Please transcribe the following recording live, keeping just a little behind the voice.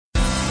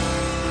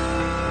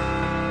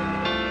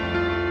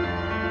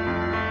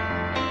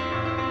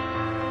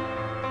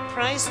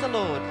Praise the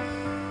Lord.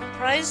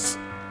 Praise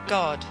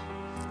God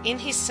in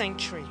his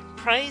sanctuary.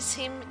 Praise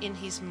him in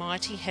his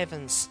mighty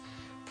heavens.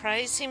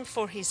 Praise him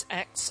for his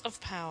acts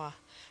of power.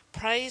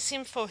 Praise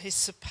him for his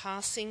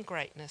surpassing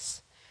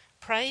greatness.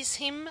 Praise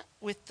him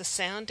with the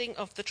sounding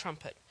of the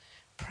trumpet.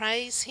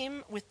 Praise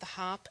him with the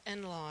harp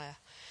and lyre.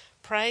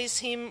 Praise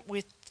him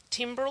with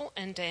timbrel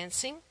and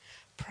dancing.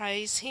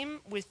 Praise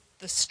him with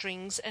the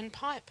strings and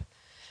pipe.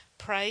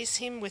 Praise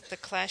him with the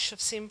clash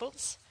of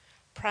cymbals.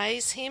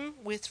 Praise him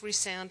with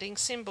resounding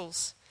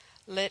cymbals.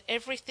 Let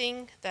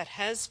everything that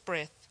has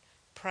breath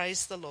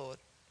praise the Lord.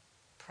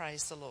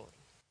 Praise the Lord.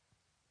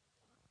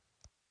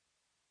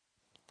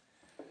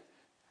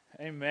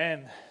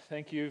 Amen.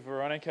 Thank you,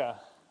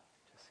 Veronica.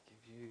 Just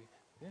give you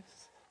this.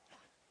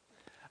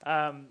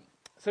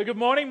 So good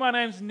morning. My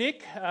name's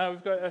Nick.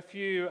 We've got a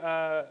few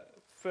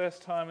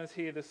first-timers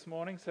here this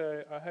morning,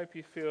 so I hope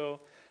you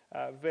feel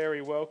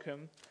very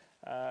welcome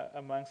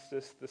amongst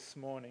us this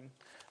morning.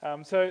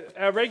 So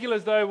our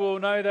regulars, though, will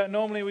know that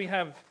normally we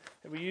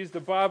use the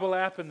Bible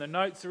app and the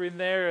notes are in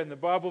there and the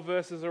Bible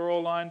verses are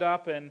all lined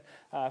up, and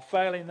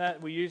failing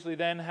that, we usually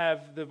then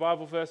have the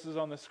Bible verses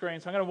on the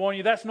screen. So I'm going to warn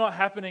you, that's not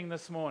happening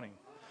this morning.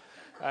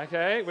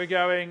 Okay, we're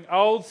going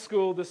old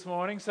school this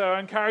morning, so I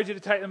encourage you to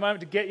take the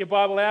moment to get your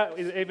Bible out,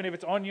 even if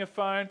it's on your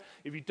phone.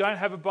 If you don't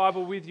have a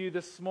Bible with you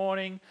this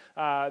morning,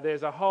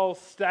 there's a whole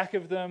stack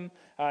of them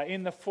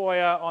in the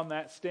foyer on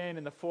that stand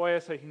in the foyer,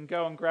 so you can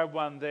go and grab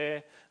one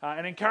there.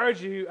 And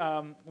encourage you,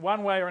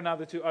 one way or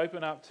another, to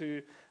open up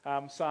to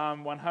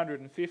Psalm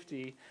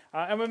 150.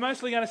 And we're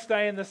mostly going to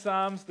stay in the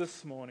Psalms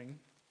this morning.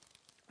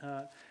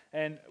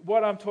 And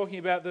what I'm talking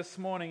about this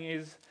morning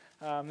is,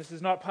 this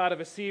is not part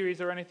of a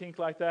series or anything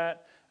like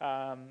that.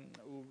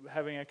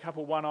 Having a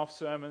couple one-off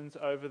sermons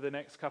over the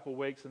next couple of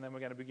weeks, and then we're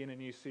going to begin a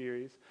new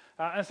series.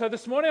 And so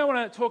this morning I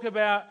want to talk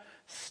about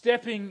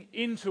stepping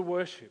into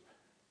worship.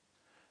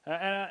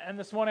 And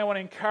this morning I want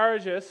to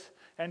encourage us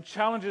and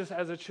challenge us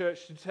as a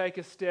church to take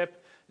a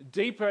step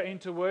deeper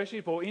into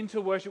worship, or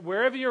into worship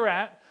wherever you're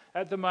at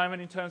the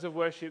moment in terms of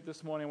worship.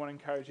 This morning I want to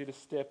encourage you to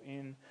step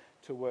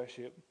into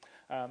worship.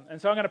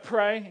 And so I'm going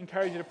to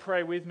encourage you to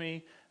pray with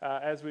me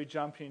as we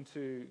jump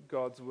into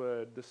God's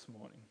Word this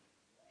morning.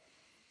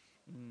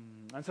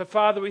 And so,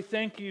 Father, we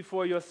thank you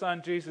for your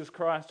Son, Jesus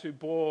Christ, who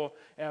bore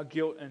our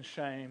guilt and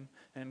shame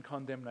and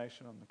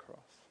condemnation on the cross.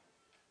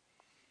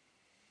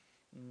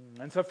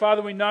 And so,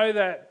 Father, we know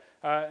that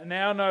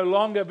now no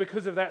longer,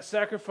 because of that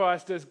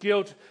sacrifice, does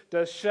guilt,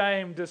 does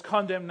shame, does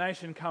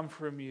condemnation come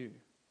from you.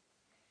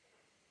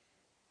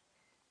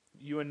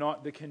 You are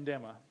not the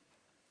condemner.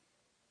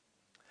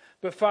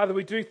 But Father,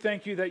 we do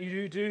thank you that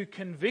you do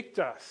convict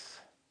us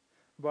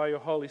by your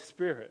Holy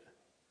Spirit,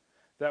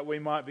 that we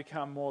might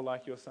become more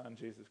like your Son,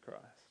 Jesus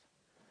Christ.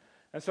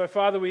 And so,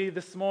 Father, we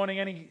this morning,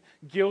 any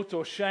guilt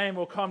or shame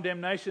or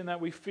condemnation that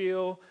we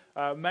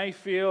may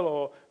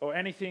feel, or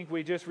anything,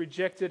 we just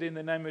reject it in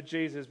the name of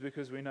Jesus,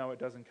 because we know it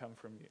doesn't come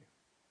from you.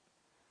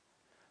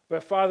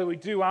 But Father, we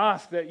do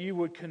ask that you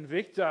would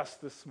convict us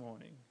this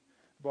morning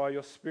by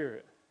your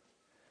Spirit,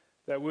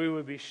 that we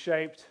would be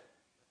shaped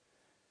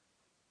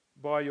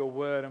by your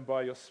word and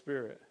by your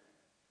Spirit.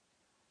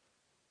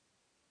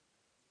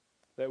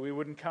 That we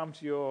wouldn't come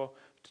to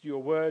your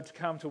words,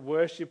 come to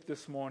worship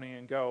this morning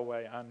and go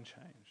away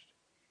unchanged.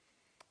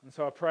 And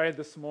so I pray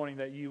this morning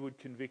that you would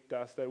convict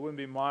us, that it wouldn't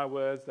be my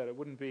words, that it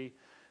wouldn't be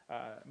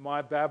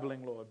my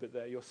babbling, Lord, but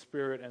that your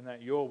Spirit and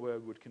that your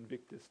word would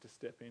convict us to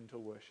step into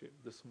worship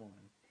this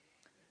morning.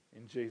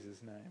 In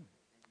Jesus' name,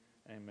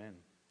 amen.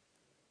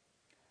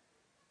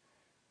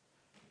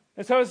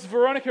 And so as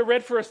Veronica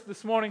read for us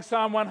this morning,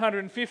 Psalm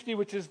 150,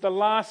 which is the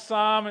last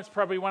psalm, it's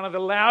probably one of the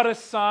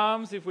loudest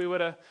psalms if we were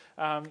to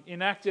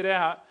enact it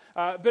out.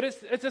 But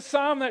it's a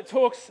psalm that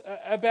talks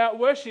about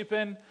worship,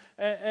 and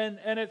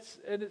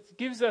it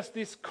gives us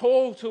this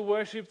call to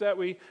worship that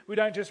we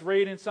don't just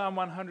read in Psalm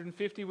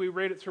 150, we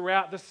read it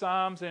throughout the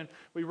Psalms, and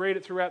we read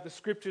it throughout the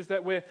Scriptures,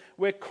 that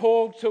we're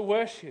called to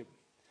worship.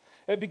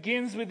 It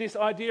begins with this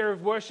idea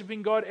of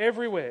worshiping God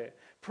everywhere.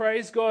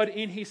 Praise God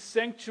in his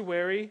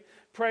sanctuary.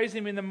 Praise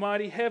him in the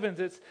mighty heavens.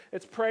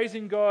 It's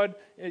praising God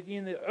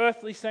in the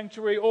earthly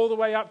sanctuary all the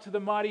way up to the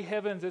mighty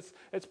heavens.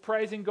 It's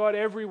praising God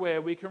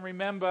everywhere. We can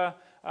remember,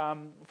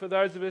 for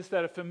those of us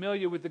that are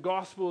familiar with the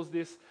Gospels,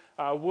 this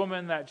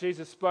woman that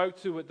Jesus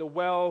spoke to at the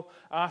well,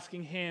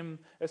 asking him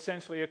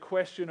essentially a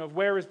question of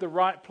where is the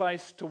right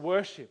place to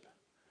worship.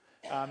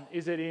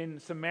 Is it in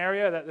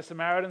Samaria that the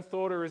Samaritans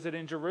thought, or is it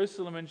in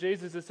Jerusalem? And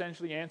Jesus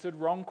essentially answered,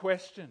 wrong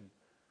question.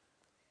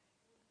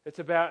 It's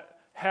about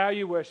how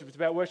you worship. It's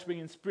about worshiping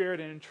in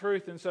spirit and in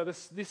truth. And so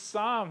this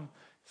psalm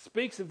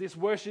speaks of this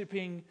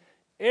worshiping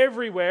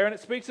everywhere, and it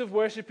speaks of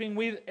worshiping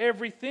with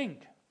everything.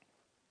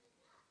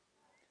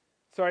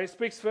 Sorry, it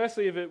speaks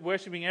firstly of it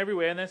worshiping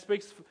everywhere, and then it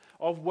speaks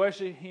of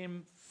worshiping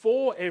him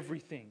for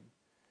everything.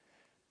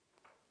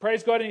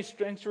 Praise God in his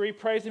sanctuary,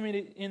 praise him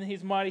in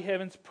his mighty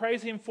heavens,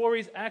 praise him for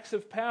his acts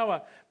of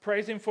power,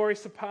 praise him for his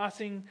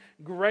surpassing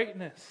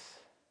greatness.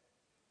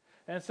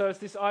 And so it's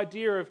this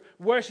idea of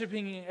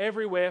worshipping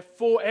everywhere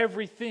for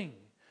everything.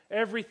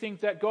 everything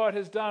that God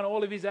has done,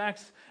 all of his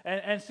acts,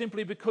 and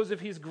simply because of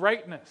his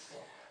greatness.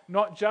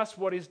 Not just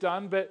what he's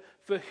done, but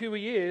for who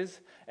he is.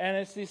 And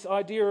it's this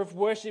idea of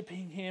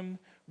worshipping him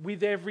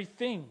with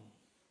everything.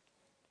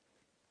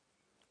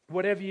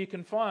 Whatever you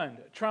can find.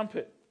 A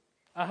trumpet,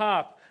 a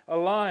harp, a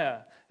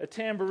lyre, a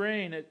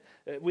tambourine,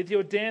 with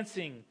your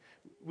dancing,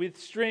 with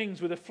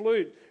strings, with a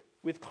flute,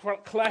 with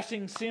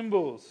clashing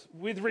cymbals,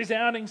 with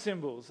resounding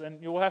cymbals.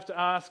 And you'll have to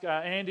ask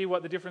Andy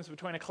what the difference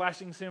between a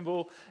clashing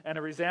cymbal and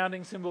a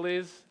resounding cymbal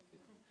is.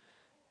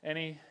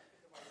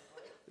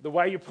 The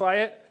way you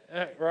play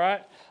it,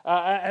 right?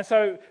 And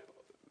so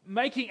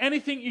making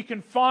anything you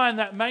can find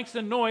that makes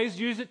a noise,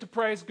 use it to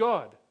praise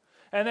God.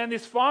 And then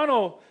this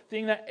final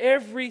thing, that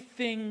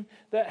everything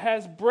that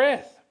has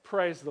breath,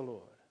 praise the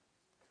Lord.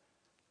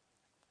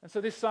 And so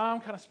this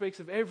psalm kind of speaks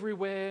of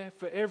everywhere,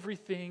 for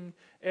everything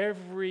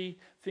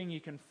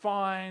you can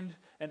find,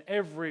 and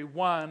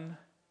everyone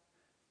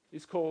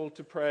is called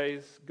to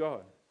praise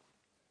God.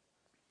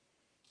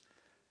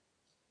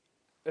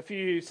 A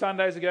few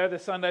Sundays ago, the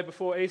Sunday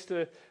before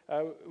Easter,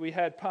 we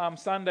had Palm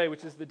Sunday,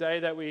 which is the day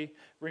that we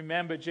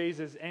remember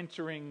Jesus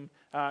entering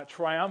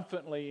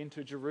triumphantly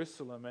into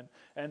Jerusalem.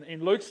 And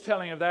in Luke's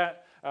telling of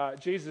that,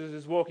 Jesus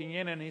is walking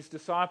in and his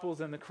disciples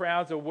and the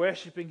crowds are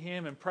worshipping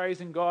him and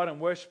praising God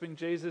and worshipping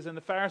Jesus. And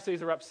the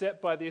Pharisees are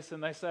upset by this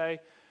and they say,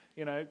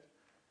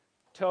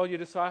 tell your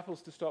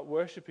disciples to stop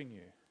worshipping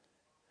you.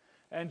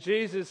 And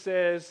Jesus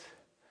says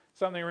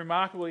something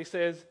remarkable. He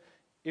says,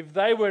 if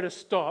they were to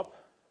stop,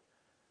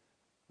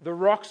 the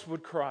rocks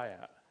would cry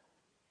out.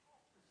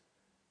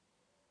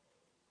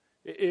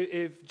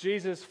 If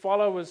Jesus'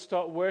 followers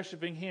stop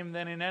worshipping him,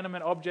 then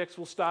inanimate objects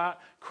will start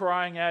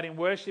crying out in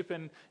worship.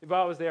 And if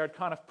I was there, I'd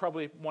kind of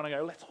probably want to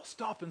go, let's all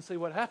stop and see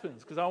what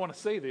happens, because I want to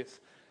see this.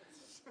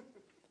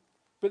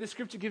 But the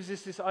scripture gives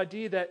us this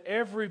idea that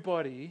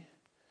everybody,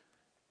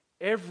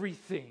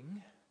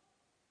 everything,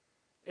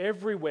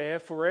 everywhere,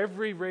 for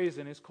every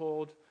reason is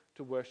called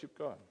to worship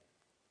God.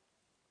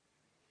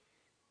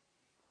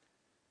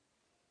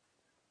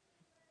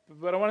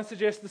 But I want to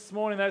suggest this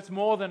morning that it's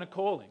more than a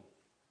calling.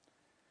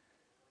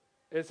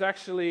 It's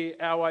actually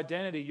our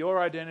identity.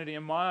 Your identity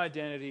and my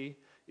identity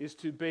is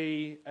to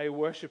be a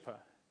worshipper.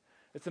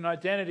 It's an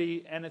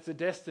identity and it's a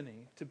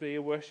destiny to be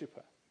a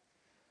worshipper.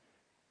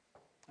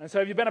 And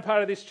so if you've been a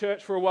part of this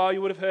church for a while,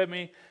 you would have heard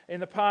me in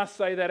the past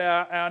say that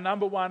our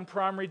number one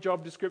primary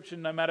job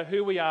description, no matter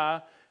who we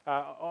are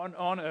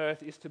on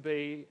earth, is to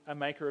be a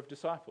maker of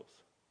disciples.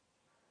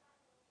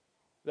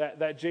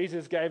 That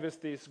Jesus gave us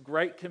this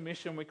great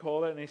commission, we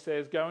call it, and he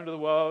says, go into the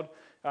world,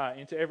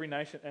 into every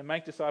nation, and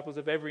make disciples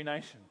of every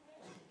nation.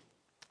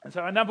 And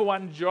so our number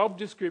one job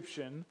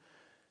description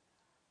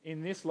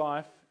in this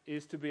life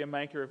is to be a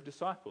maker of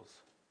disciples.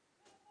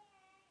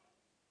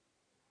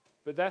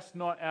 But that's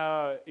not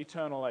our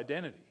eternal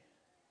identity.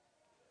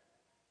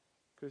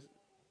 Because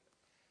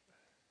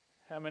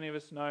how many of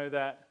us know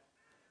that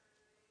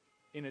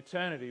in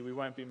eternity we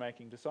won't be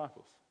making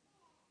disciples?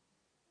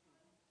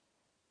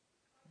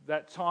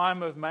 That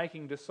time of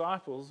making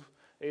disciples,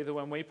 either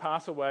when we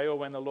pass away or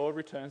when the Lord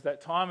returns,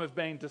 that time of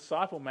being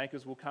disciple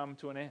makers will come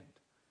to an end.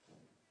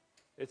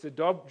 It's a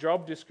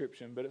job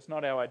description, but it's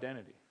not our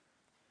identity.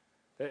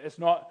 It's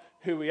not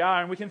who we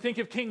are. And we can think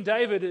of King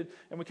David,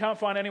 and we can't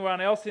find anyone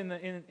else in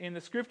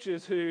the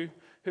scriptures who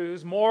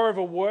is more of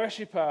a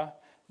worshipper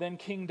than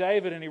King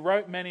David, and he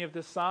wrote many of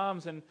the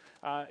Psalms. And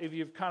if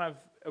you've kind of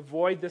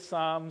avoid the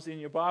Psalms in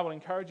your Bible, I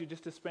encourage you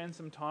just to spend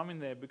some time in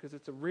there, because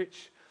it's a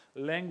rich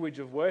language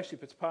of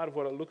worship. It's part of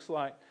what it looks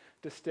like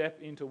to step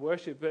into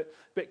worship.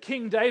 But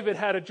King David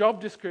had a job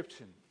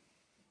description: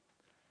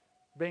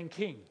 being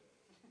king.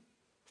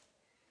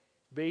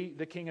 Be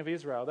the king of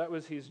Israel. That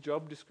was his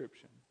job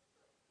description.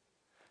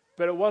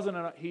 But it wasn't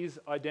his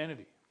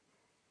identity.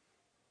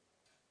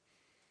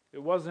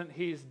 It wasn't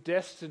his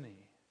destiny.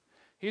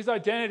 His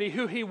identity,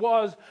 who he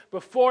was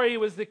before he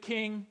was the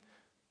king,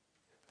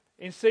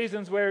 in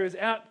seasons where he was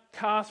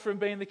outcast from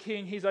being the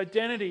king, his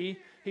identity,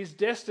 his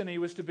destiny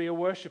was to be a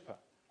worshipper.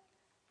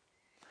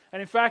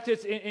 And in fact,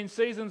 it's in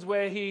seasons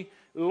where he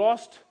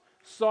lost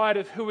sight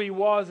of who he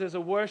was as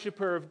a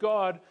worshipper of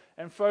God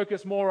and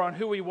focused more on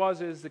who he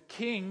was as the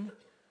king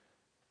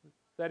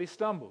that he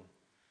stumbled.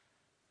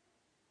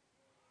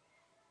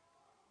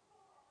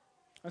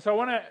 And so I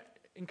want to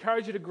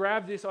encourage you to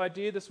grab this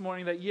idea this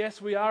morning that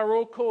yes, we are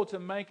all called to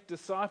make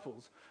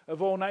disciples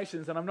of all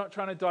nations. And I'm not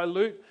trying to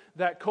dilute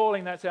that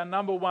calling. That's our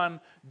number one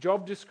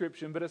job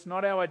description, but it's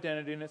not our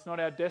identity and it's not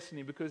our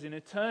destiny, because in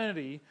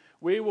eternity,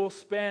 we will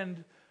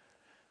spend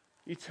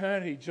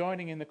eternity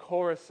joining in the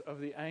chorus of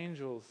the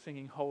angels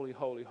singing, "Holy,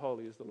 holy,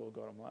 holy is the Lord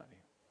God Almighty."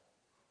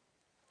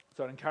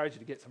 So I'd encourage you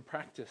to get some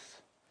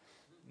practice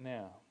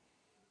now.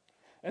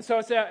 And so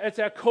it's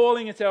our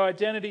calling, it's our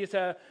identity, it's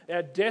our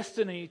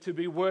destiny to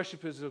be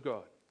worshippers of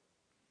God.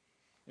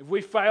 If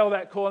we fail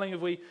that calling, if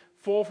we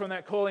fall from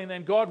that calling,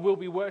 then God will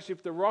be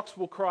worshipped, the rocks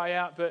will cry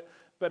out.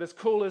 But as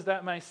cool as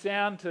that may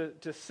sound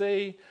to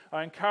see,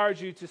 I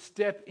encourage you to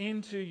step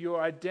into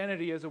your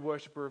identity as a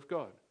worshipper of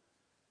God.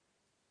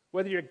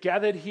 Whether you're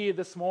gathered here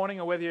this morning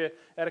or whether you're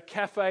at a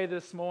cafe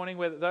this morning,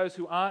 whether those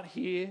who aren't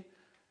here,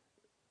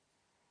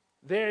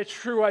 their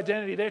true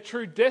identity, their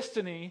true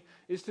destiny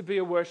is to be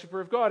a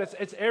worshiper of God.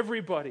 It's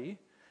everybody.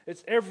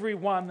 It's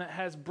everyone that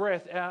has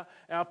breath.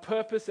 Our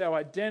purpose, our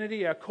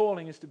identity, our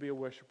calling is to be a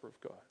worshiper of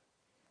God.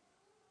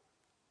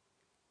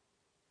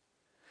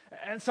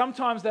 And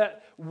sometimes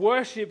that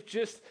worship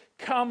just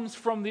comes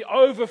from the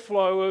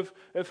overflow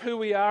of who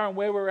we are and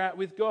where we're at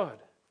with God.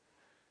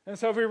 And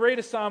so if we read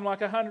a psalm like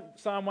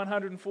Psalm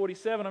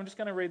 147, I'm just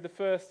going to read the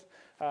first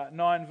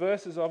 9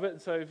 verses of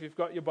it. So if you've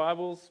got your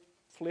Bibles,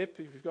 flip.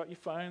 If you've got your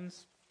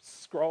phones,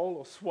 scroll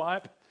or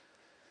swipe.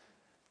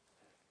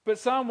 But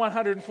Psalm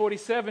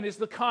 147 is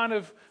the kind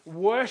of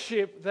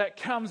worship that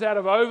comes out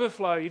of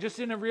overflow. You're just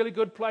in a really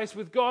good place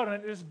with God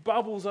and it just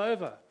bubbles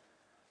over.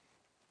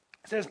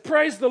 It says,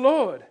 "Praise the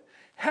Lord.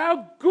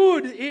 How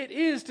good it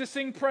is to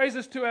sing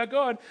praises to our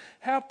God.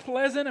 How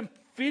pleasant and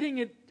fitting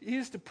it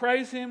is to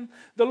praise Him.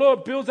 The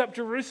Lord builds up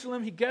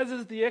Jerusalem. He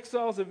gathers the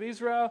exiles of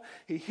Israel.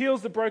 He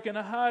heals the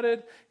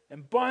brokenhearted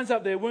and binds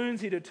up their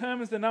wounds. He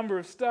determines the number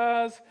of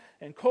stars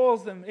and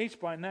calls them each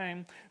by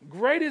name.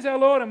 Great is our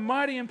Lord and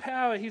mighty in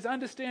power. His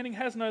understanding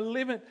has no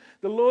limit.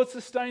 The Lord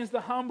sustains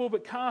the humble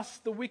but casts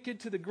the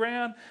wicked to the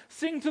ground.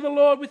 Sing to the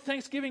Lord with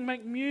thanksgiving.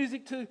 Make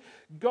music to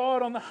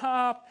God on the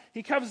harp.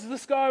 He covers the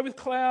sky with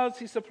clouds.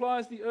 He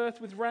supplies the earth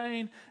with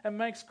rain and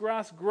makes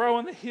grass grow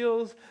on the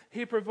hills.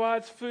 He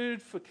provides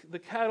food for the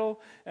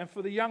cattle and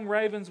for the young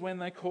ravens when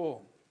they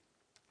call."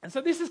 And so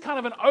this is kind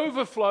of an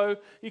overflow.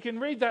 You can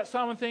read that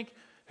psalm and think,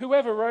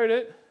 whoever wrote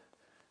it,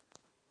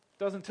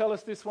 doesn't tell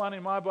us this one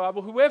in my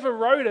Bible, whoever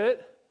wrote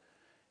it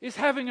is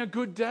having a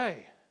good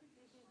day.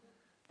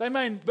 They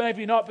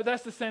maybe not, but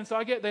that's the sense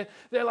I get.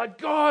 They're like,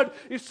 God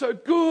is so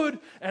good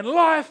and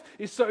life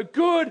is so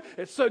good.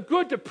 It's so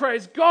good to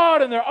praise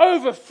God, and they're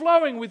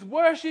overflowing with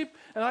worship.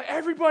 And like,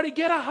 everybody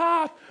get a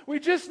harp. We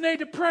just need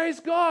to praise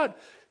God.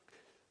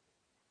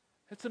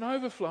 It's an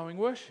overflowing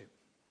worship.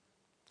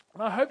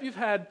 And I hope you've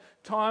had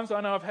times,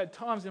 I know I've had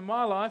times in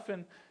my life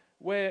and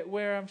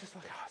where I'm just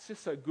like, it's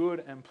just so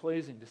good and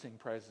pleasing to sing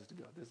praises to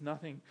God. There's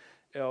nothing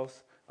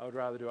else I would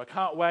rather do. I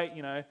can't wait,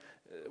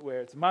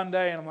 where it's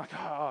Monday and I'm like,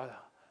 I'm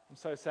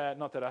so sad.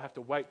 Not that I have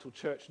to wait till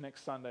church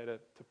next Sunday to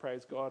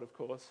praise God, of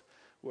course.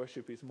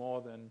 Worship is more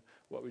than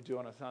what we do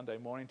on a Sunday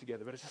morning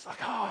together. But it's just like,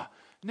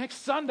 next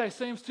Sunday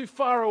seems too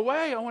far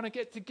away. I want to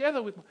get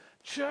together with my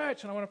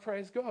church and I want to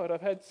praise God.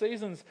 I've had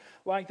seasons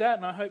like that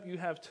and I hope you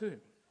have too.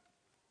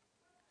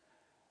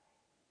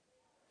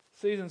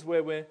 Seasons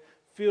where we're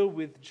filled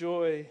with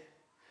joy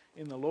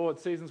in the Lord,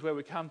 seasons where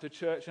we come to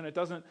church and it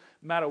doesn't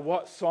matter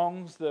what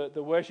songs the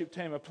worship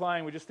team are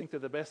playing, we just think they're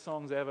the best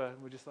songs ever.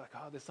 We're just like,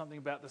 there's something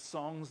about the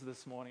songs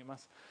this morning.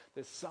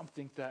 There's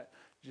something that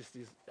just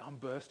is, I'm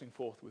bursting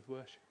forth with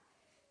worship.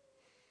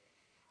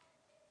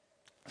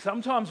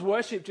 Sometimes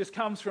worship just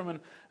comes from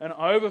an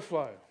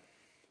overflow.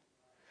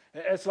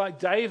 It's like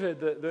David,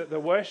 the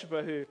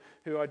worshiper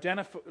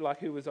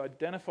who was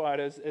identified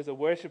as a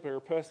worshiper,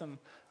 a person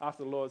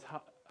after the Lord's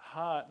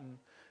heart. And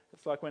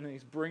it's like when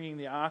he's bringing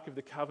the Ark of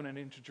the Covenant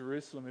into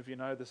Jerusalem, if you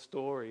know the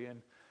story,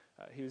 and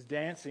he was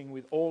dancing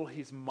with all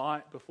his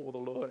might before the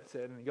Lord, it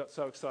said, and he got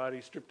so excited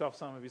he stripped off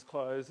some of his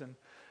clothes and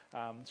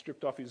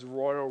stripped off his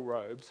royal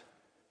robes,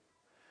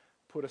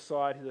 put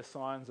aside the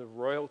signs of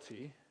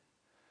royalty,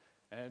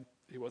 and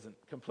he wasn't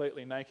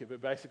completely naked, but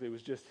basically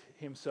was just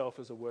himself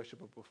as a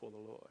worshipper before the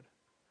Lord.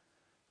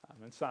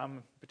 And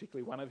some,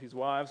 particularly one of his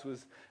wives,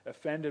 was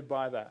offended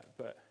by that,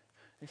 but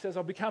he says,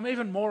 I'll become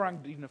even more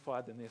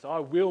undignified than this. I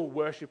will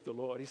worship the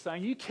Lord. He's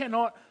saying, you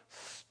cannot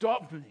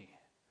stop me.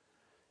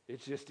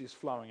 It just is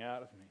flowing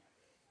out of me.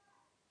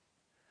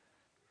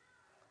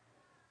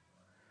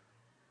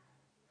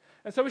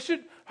 And so we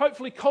should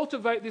hopefully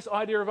cultivate this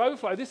idea of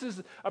overflow. This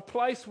is a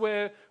place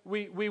where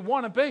we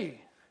want to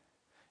be.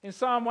 In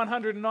Psalm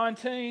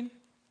 119,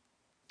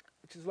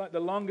 which is like the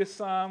longest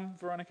psalm,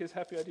 Veronica's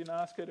happy I didn't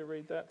ask her to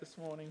read that this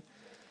morning.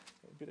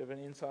 A bit of an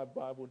inside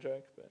Bible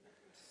joke, but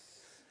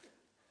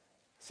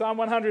Psalm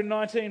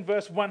 119,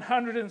 verse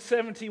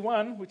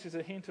 171, which is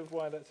a hint of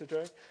why that's a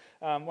joke.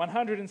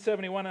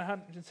 171 and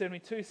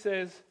 172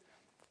 says,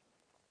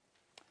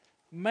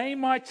 "May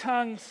my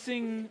tongue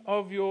sing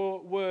of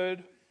your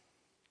word."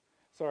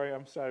 Sorry,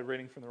 I started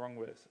reading from the wrong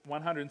verse.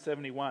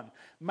 171.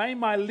 "May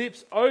my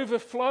lips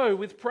overflow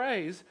with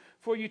praise,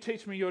 for you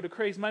teach me your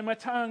decrees. May my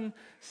tongue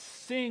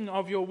sing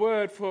of your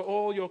word, for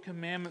all your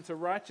commandments are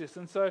righteous."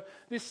 And so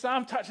this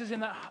psalm touches in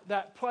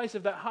that place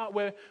of that heart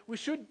where we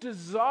should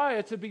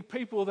desire to be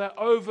people that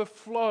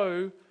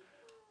overflow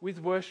with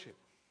worship.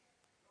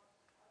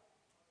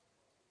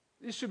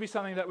 This should be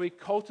something that we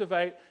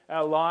cultivate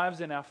our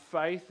lives and our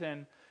faith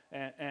and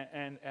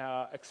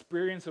our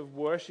experience of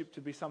worship to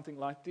be something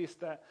like this,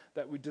 that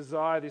we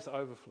desire this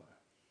overflow.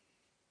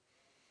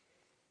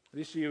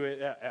 This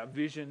year, our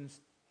vision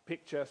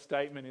picture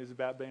statement is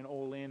about being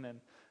all in,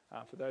 and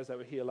for those that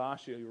were here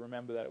last year, you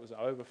remember that it was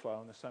overflow,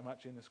 and there's so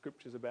much in the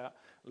scriptures about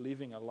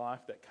living a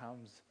life that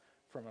comes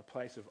from a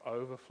place of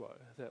overflow,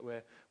 that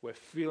we're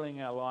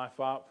filling our life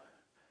up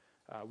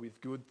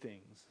with good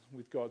things,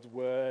 with God's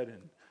word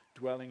and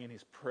dwelling in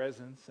his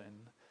presence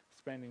and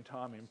spending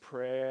time in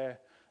prayer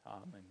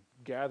and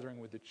gathering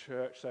with the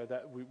church, so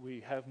that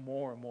we have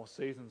more and more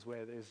seasons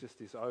where there's just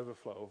this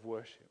overflow of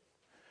worship,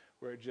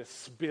 where it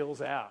just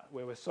spills out,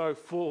 where we're so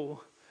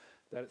full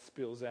that it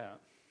spills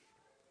out.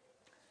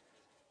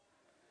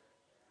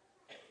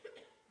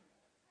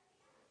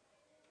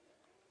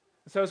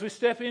 So as we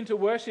step into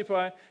worship,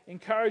 I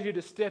encourage you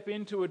to step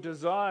into a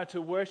desire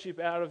to worship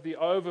out of the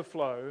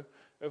overflow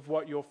of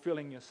what you're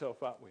filling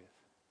yourself up with.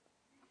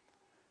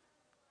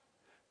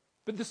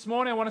 But this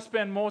morning I want to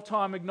spend more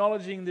time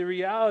acknowledging the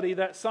reality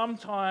that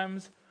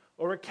sometimes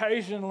or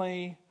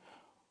occasionally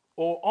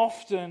or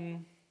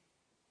often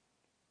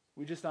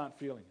we just aren't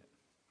feeling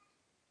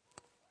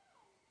it.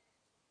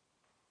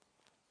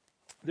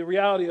 The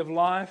reality of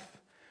life,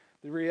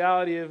 the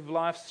reality of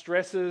life's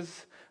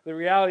stresses, the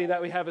reality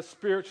that we have a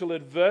spiritual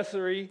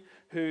adversary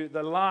who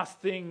the last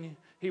thing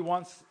he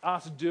wants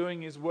us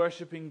doing is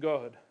worshipping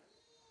God.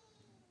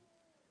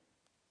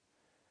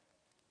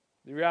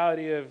 The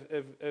reality of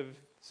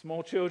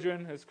small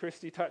children, as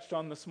Christy touched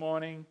on this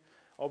morning,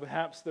 or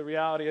perhaps the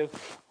reality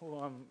of,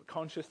 I'm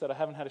conscious that I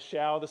haven't had a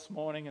shower this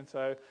morning and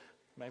so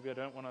maybe I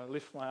don't want to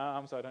lift my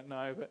arms, I don't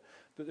know.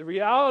 But the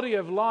reality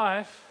of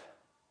life,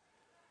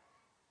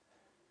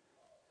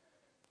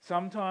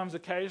 sometimes,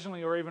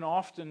 occasionally, or even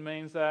often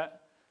means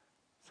that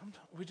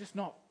sometimes we're just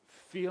not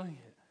feeling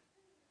it.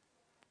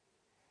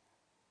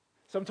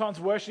 Sometimes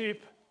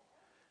worship,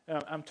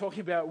 I'm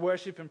talking about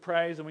worship and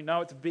praise, and we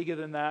know it's bigger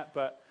than that,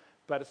 but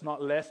it's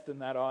not less than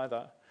that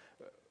either.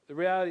 The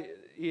reality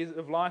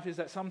of life is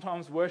that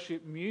sometimes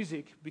worship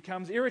music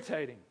becomes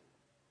irritating.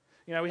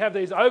 You know, we have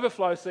these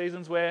overflow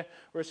seasons where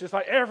it's just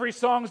like every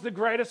song's the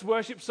greatest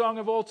worship song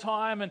of all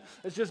time, and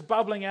it's just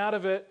bubbling out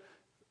of it.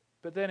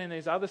 But then in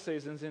these other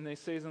seasons, in these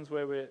seasons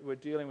where we're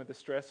dealing with the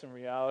stress and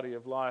reality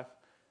of life,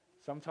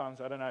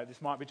 sometimes, I don't know,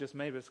 this might be just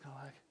me, but it's kind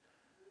of like,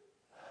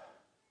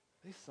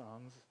 these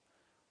songs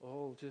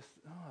all just,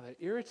 they're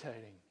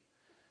irritating.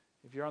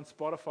 If you're on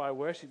Spotify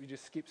worship, you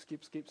just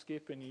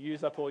skip, and you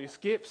use up all your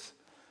skips,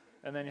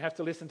 and then you have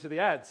to listen to the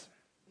ads.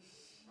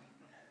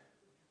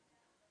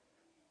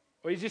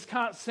 Or you just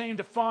can't seem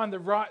to find the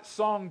right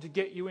song to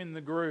get you in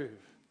the groove.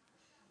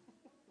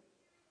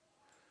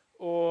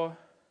 Or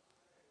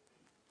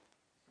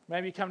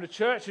maybe you come to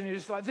church and you're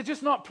just like, they're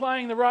just not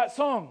playing the right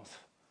songs.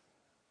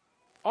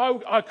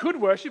 I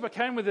could worship. I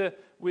came with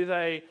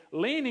a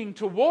leaning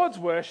towards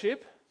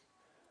worship,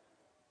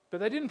 but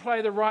they didn't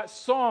play the right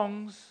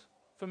songs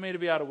for me to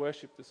be able to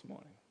worship this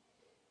morning.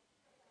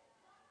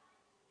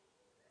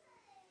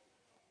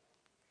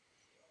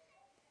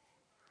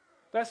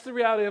 That's the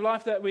reality of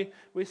life, that we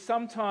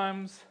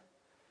sometimes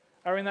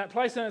are in that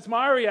place, and it's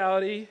my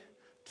reality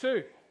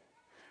too.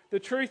 The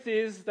truth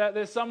is that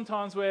there's some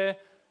times where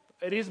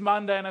it is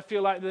Monday and I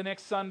feel like the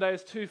next Sunday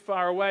is too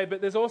far away,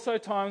 but there's also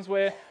times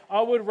where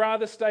I would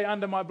rather stay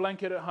under my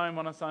blanket at home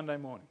on a Sunday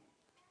morning.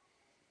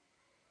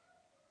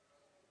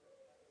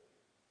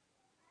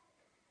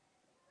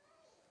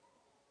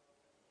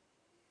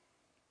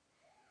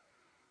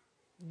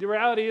 The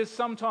reality is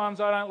sometimes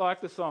I don't like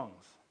the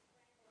songs.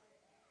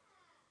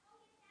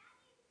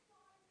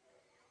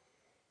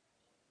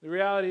 The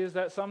reality is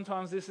that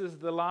sometimes this is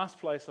the last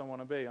place I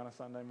want to be on a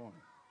Sunday morning.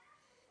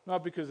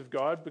 Not because of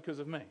God, because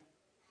of me.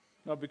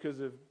 Not because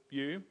of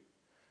you.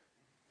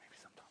 Maybe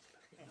sometimes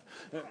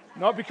a little bit.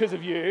 Not because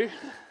of you.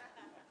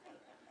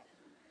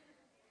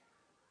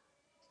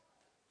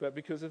 But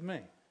because of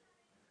me.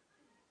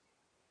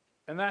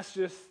 And that's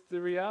just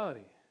the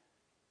reality.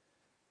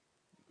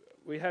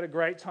 We had a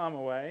great time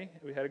away.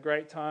 We had a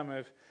great time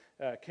of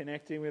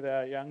connecting with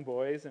our young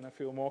boys, and I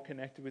feel more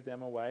connected with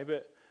them away.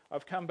 But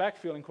I've come back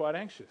feeling quite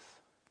anxious.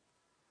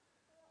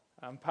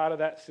 Part of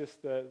that's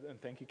just and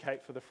thank you,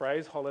 Kate, for the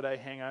phrase, holiday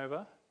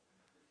hangover.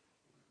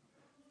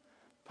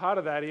 Part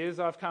of that is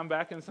I've come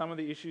back and some of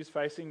the issues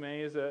facing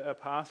me as a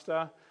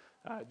pastor,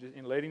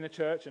 in leading the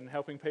church and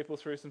helping people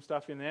through some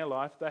stuff in their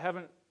life, they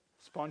haven't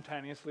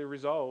spontaneously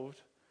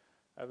resolved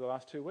over the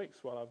last 2 weeks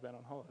while I've been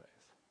on holidays.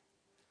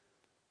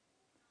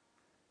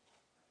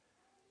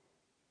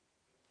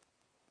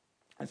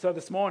 And so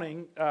this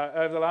morning,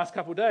 over the last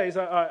couple of days,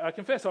 I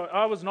confess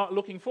I was not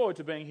looking forward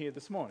to being here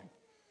this morning.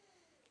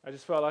 I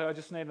just felt like I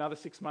just need another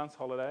 6 months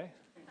holiday.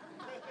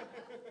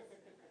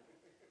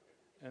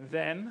 And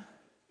then,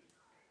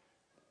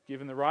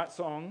 given the right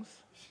songs,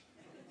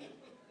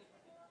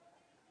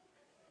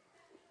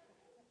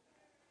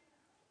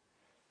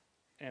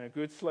 and a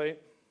good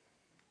sleep,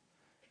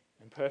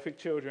 and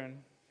perfect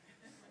children,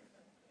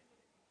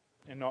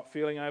 and not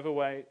feeling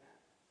overweight,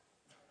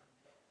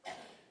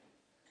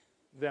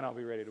 then I'll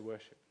be ready to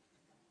worship.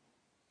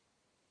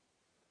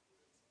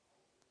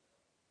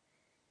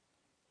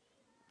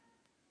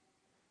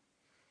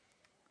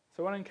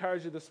 So I want to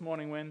encourage you this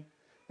morning when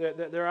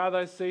there are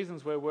those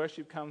seasons where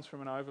worship comes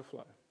from an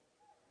overflow,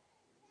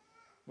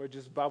 where it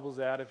just bubbles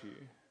out of you.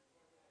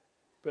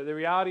 But the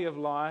reality of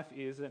life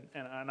is,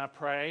 and I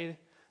pray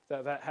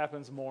that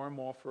happens more and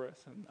more for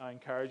us, and I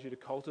encourage you to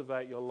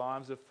cultivate your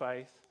lives of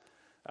faith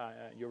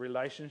your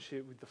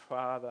relationship with the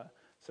Father,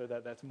 so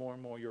that that's more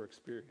and more your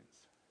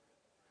experience.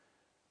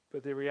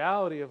 But the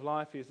reality of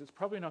life is it's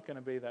probably not going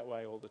to be that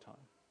way all the time.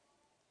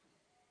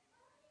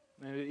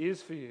 And if it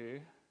is for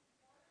you,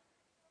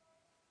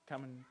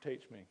 come and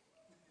teach me.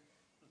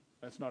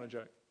 That's not a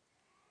joke.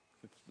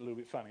 It's a little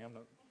bit funny. I'm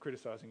not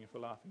criticizing you for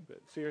laughing, but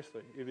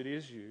seriously, if it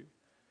is you,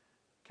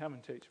 come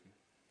and teach me.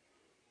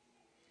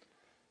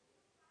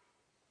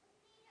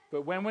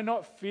 But when we're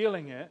not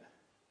feeling it,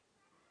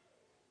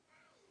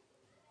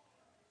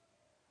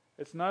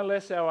 it's no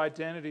less our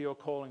identity or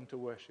calling to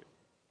worship.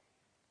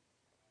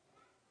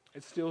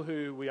 It's still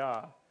who we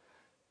are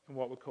and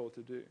what we're called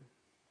to do.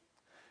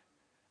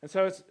 And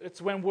so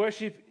it's when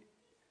worship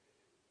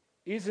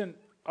isn't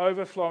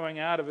overflowing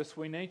out of us,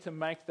 we need to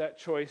make that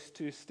choice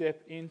to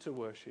step into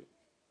worship.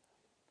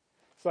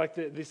 It's like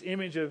this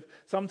image of,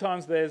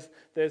 sometimes there's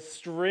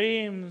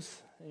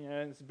streams,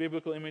 it's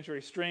biblical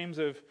imagery, streams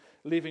of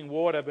living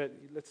water, but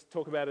let's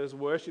talk about it as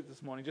worship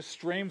this morning, just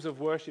streams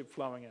of worship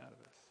flowing out of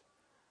us.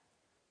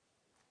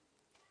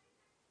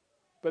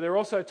 But there are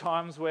also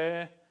times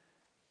where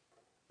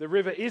the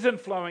river isn't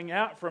flowing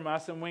out from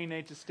us and we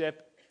need to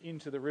step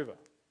into the river.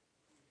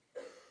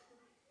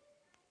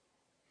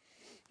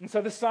 And so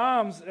the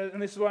Psalms,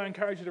 and this is why I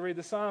encourage you to read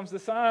the Psalms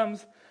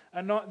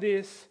are not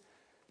this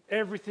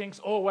everything's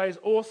always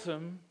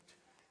awesome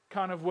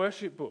kind of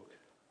worship book.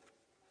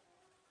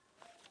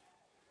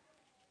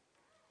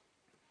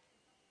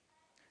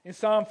 In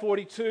Psalm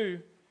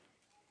 42,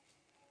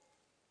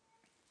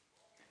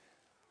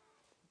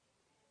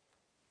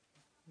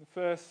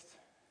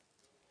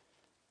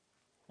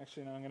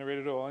 I'm going to read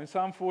it all. In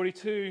Psalm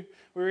 42,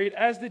 we read,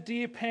 "As the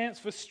deer pants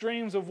for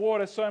streams of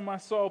water, so my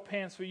soul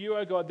pants for you,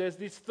 O God." There's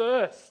this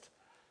thirst.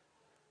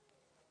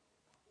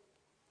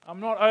 I'm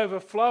not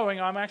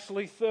overflowing, I'm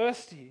actually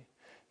thirsty.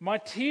 "My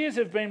tears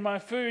have been my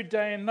food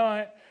day and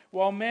night,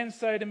 while men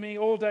say to me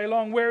all day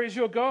long, 'Where is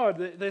your God?'"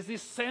 There's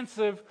this sense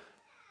of,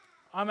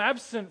 I'm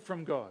absent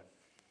from God.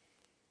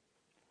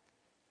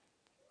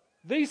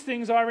 "These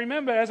things I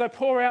remember as I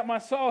pour out my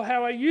soul,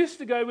 how I used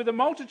to go with a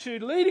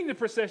multitude leading the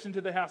procession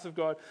to the house of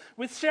God,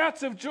 with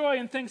shouts of joy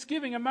and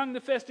thanksgiving among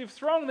the festive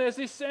throng." There's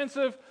this sense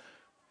of,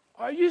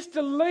 I used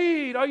to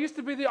lead, I used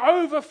to be the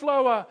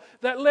overflower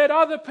that led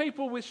other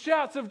people with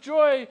shouts of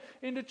joy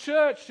into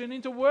church and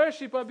into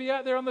worship. I'd be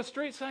out there on the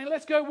street saying,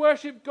 "Let's go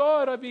worship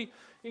God." I'd be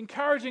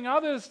encouraging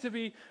others to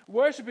be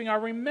worshiping. I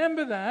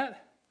remember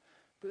that,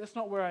 but that's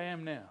not where I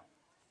am now.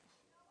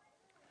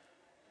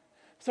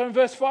 So in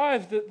verse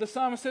 5, the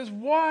psalmist says,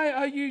 "Why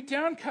are you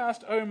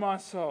downcast, O my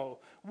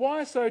soul?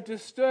 Why so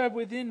disturbed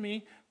within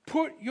me?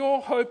 Put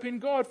your hope in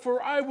God,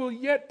 for I will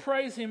yet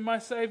praise him, my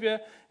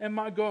Saviour and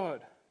my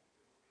God.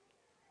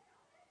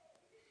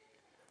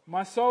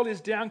 My soul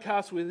is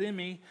downcast within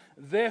me,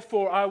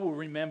 therefore I will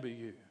remember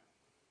you."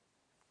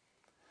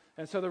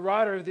 And so the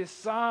writer of this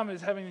psalm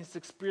is having this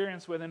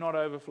experience where they're not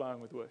overflowing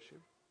with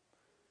worship.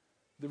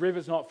 The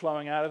river's not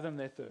flowing out of them,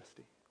 they're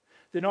thirsty.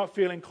 They're not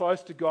feeling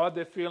close to God.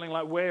 They're feeling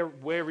like,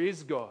 where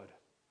is God?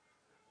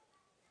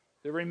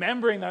 They're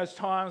remembering those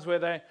times where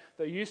they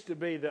used to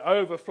be the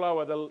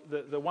overflower,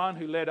 the one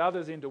who led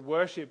others into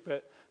worship,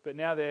 but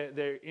now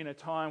they're in a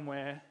time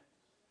where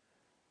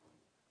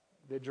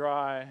they're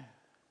dry,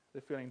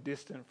 they're feeling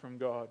distant from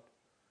God.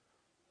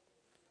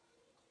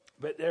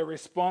 But their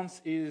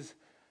response is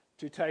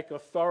to take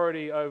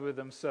authority over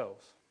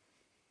themselves,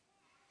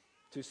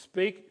 to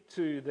speak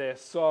to their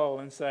soul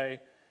and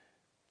say,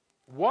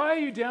 "Why are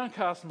you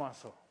downcast, my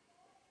soul?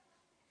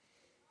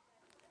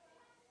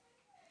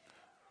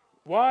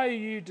 Why are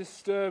you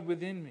disturbed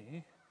within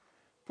me?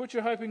 Put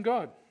your hope in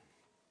God,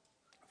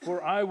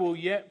 for I will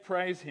yet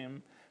praise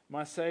him,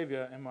 my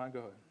Saviour and my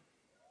God.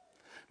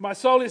 My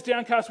soul is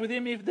downcast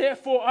within me,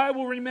 therefore I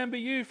will remember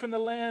you from the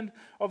land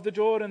of the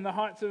Jordan, the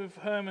heights of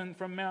Hermon,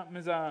 from Mount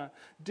Mizar.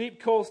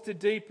 Deep calls to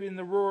deep in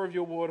the roar of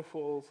your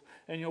waterfalls,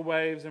 and your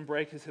waves and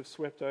breakers have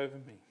swept over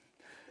me.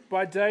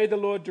 By day the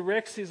Lord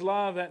directs his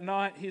love, at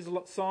night his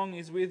song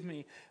is with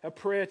me, a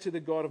prayer to the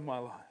God of my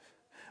life.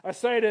 I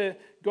say to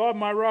God,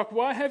 my rock,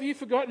 why have you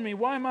forgotten me?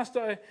 Why must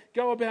I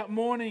go about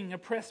mourning,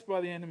 oppressed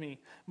by the enemy?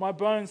 My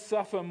bones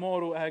suffer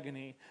mortal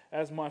agony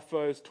as my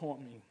foes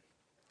taunt me,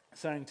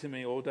 saying to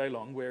me all day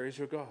long, where is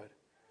your God?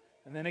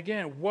 And then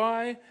again,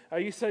 why are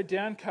you so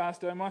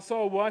downcast, O my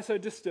soul? Why so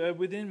disturbed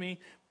within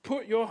me?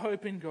 Put your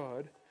hope in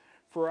God,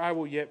 for I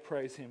will yet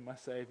praise him, my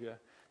Saviour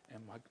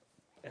and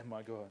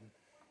my God.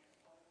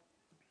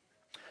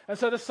 And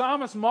so the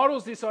psalmist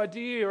models this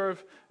idea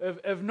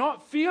of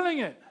not feeling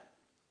it,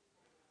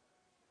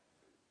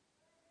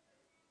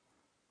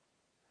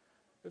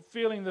 of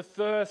feeling the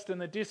thirst and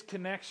the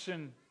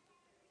disconnection,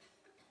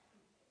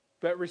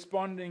 but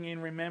responding in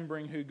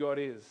remembering who God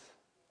is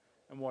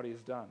and what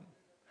he's done.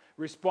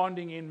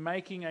 Responding in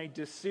making a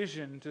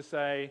decision to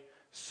say,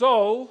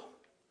 soul,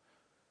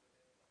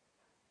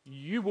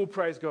 you will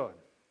praise God.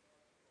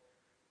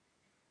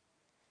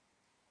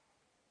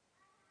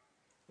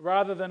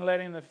 Rather than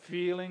letting the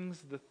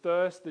feelings, the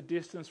thirst, the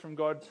distance from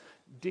God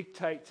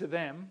dictate to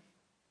them.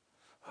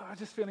 Oh, I'm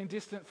just feeling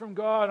distant from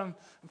God. I'm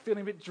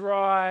feeling a bit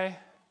dry.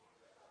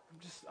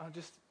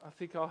 I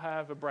think I'll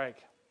have a break.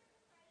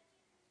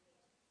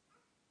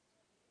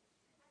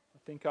 I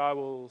think I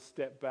will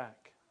step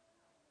back.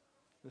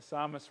 The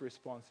psalmist's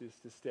response is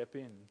to step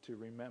in, to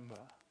remember.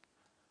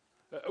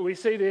 We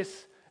see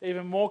this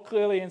even more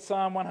clearly in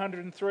Psalm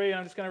 103, and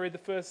I'm just going to read the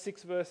first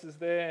 6 verses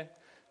there,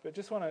 but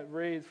just want to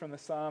read from the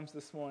Psalms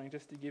this morning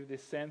just to give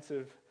this sense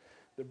of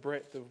the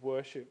breadth of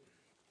worship.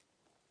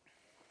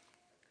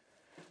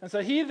 And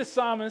so here the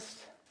psalmist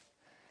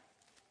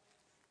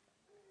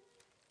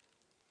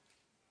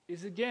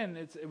is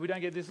again, we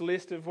don't get this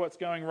list of what's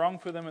going wrong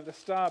for them at the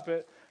start,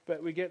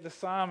 but we get the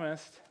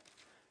psalmist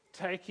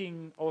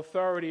taking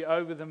authority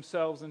over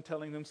themselves and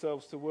telling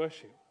themselves to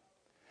worship.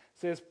 It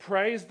says,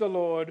 "Praise the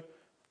Lord,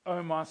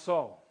 O my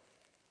soul."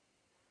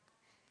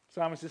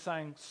 Psalmist is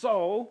saying,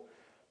 soul,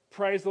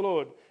 praise the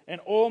Lord. And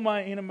all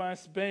my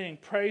innermost being,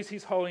 praise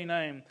his holy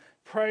name.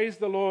 Praise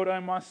the Lord, O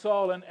my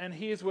soul. And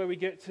here's where we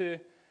get to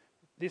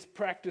this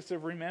practice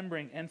of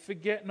remembering. And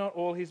forget not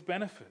all his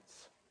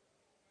benefits,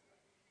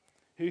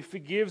 who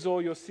forgives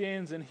all your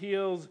sins and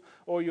heals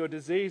all your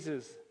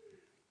diseases,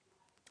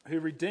 who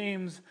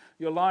redeems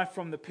your life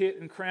from the pit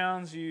and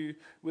crowns you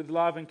with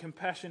love and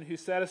compassion, who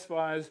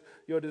satisfies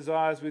your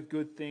desires with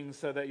good things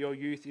so that your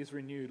youth is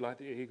renewed like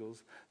the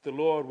eagles. The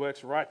Lord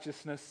works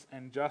righteousness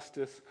and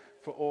justice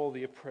for all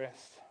the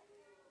oppressed.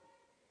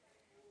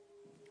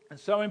 And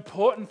so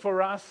important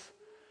for us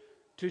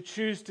to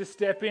choose to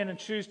step in and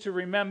choose to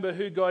remember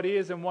who God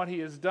is and what he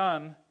has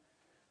done,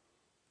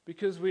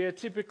 because we are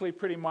typically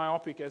pretty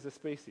myopic as a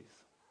species.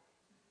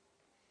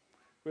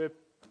 We're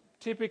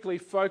typically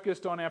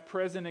focused on our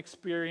present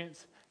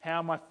experience. How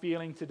am I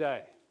feeling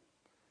today?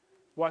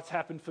 What's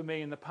happened for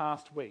me in the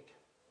past week?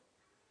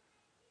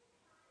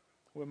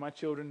 Were my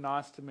children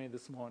nice to me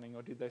this morning,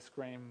 or did they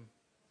scream?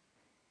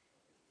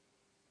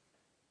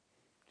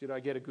 Did I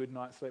get a good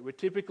night's sleep? We're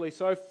typically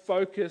so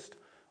focused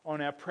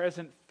on our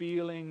present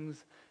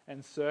feelings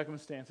and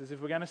circumstances.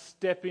 If we're going to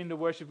step into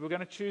worship, if we're going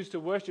to choose to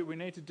worship, we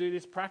need to do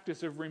this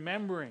practice of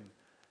remembering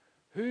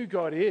who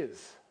God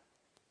is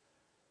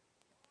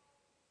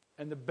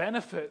and the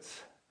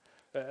benefits,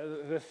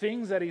 the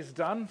things that he's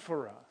done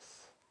for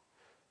us.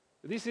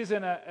 This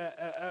isn't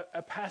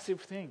a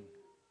passive thing.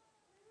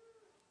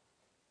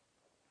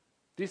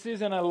 This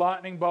isn't a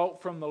lightning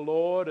bolt from the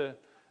Lord, a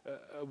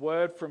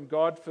word from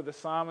God for the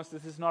psalmist.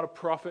 This is not a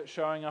prophet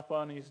showing up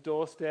on his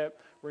doorstep,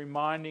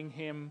 reminding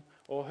him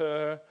or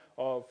her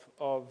of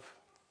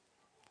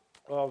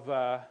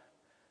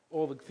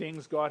all the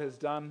things God has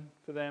done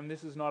for them.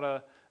 This is not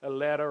a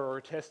letter or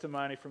a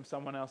testimony from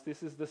someone else.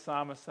 This is the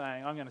psalmist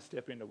saying, I'm going to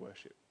step into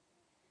worship.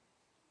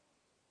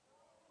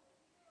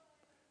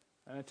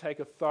 I'm going to take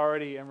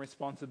authority and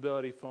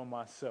responsibility for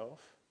myself.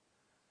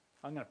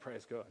 I'm going to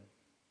praise God.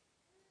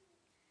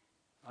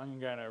 I'm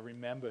going to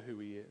remember who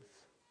he is.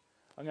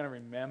 I'm going to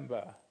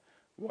remember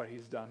what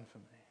he's done for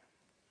me.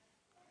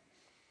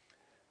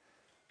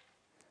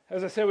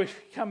 As I said, we've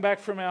come back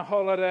from our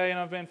holiday and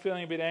I've been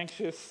feeling a bit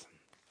anxious,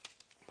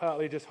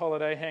 partly just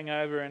holiday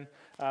hangover. And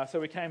so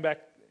we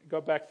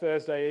got back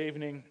Thursday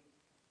evening,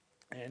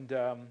 and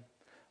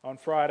on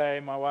Friday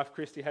my wife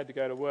Christy had to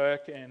go to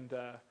work, and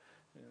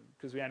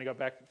because we only got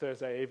back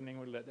Thursday evening,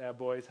 we let our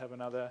boys have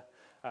another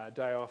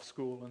day off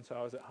school, and so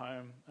I was at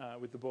home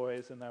with the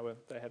boys, and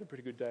they had a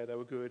pretty good day. They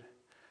were good.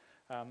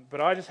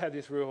 But I just had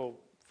this real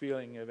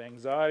feeling of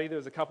anxiety. There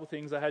was a couple of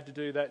things I had to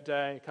do that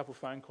day, a couple of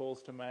phone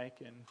calls to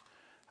make, and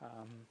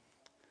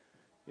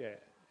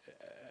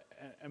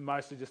and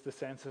mostly just the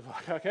sense of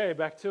like, okay,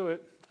 back to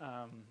it.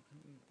 I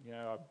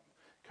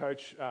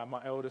coach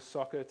my eldest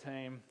soccer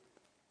team,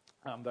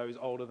 though he's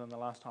older than the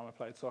last time I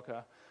played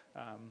soccer.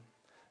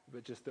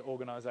 But just the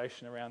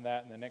organisation around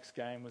that, and the next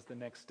game was the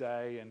next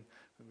day, and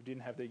we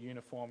didn't have their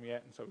uniform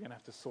yet, and so we're going to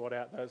have to sort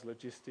out those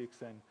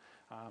logistics, and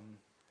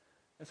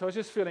so I was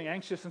just feeling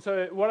anxious. And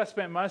so what I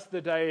spent most of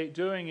the day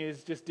doing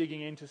is just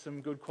digging into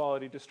some good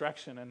quality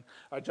distraction, and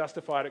I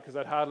justified it because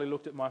I'd hardly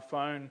looked at my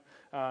phone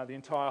the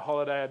entire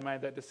holiday. I'd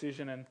made that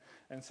decision,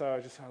 and so I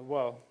just thought,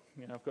 well,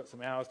 I've got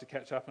some hours to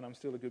catch up, and I'm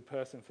still a good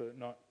person for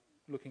not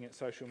looking at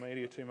social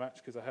media too much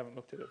because I haven't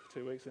looked at it for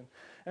 2 weeks.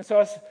 And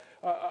so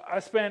I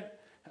spent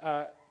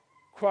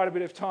quite a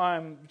bit of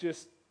time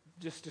just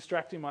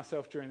distracting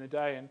myself during the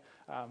day, and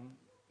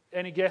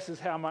any guesses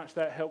how much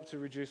that helped to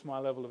reduce my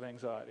level of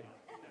anxiety?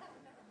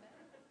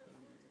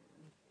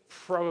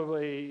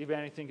 Probably, if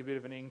anything, a bit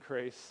of an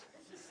increase,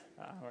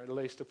 or at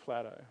least a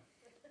plateau.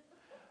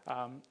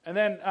 And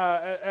then,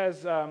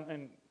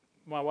 and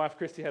my wife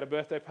Christy had a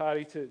birthday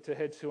party to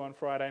head to on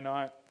Friday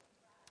night,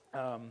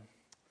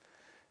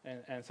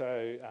 and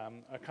so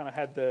I kind of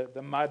had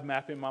the mud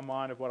map in my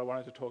mind of what I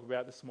wanted to talk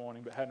about this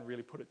morning, but hadn't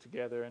really put it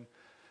together. And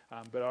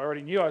but I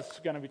already knew I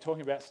was going to be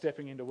talking about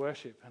stepping into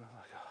worship, and I'm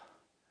like,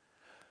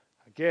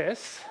 I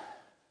guess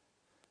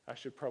I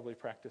should probably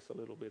practice a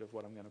little bit of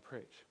what I'm going to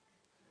preach.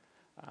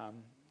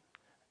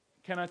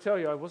 Can I tell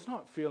you, I was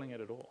not feeling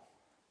it at all.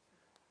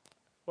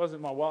 It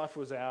wasn't my wife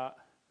was out,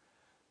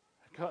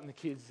 I'd gotten the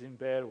kids in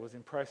bed, or was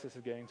in process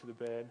of getting to the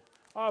bed.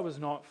 I was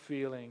not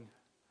feeling,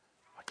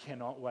 I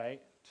cannot wait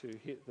to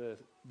hit the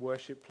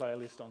worship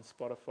playlist on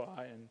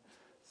Spotify and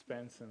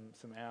spend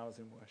some hours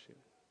in worship.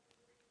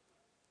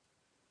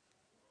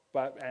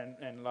 But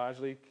and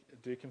largely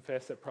do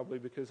confess that probably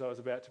because I was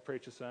about to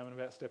preach a sermon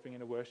about stepping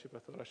into worship, I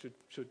thought I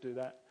should do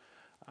that.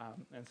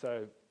 And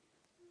so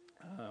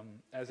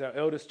as our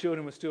eldest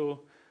children were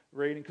still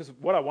reading, because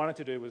what I wanted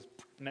to do was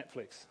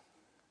Netflix.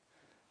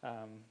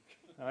 And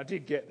I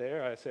did get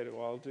there. I said,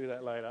 well, I'll do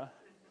that later.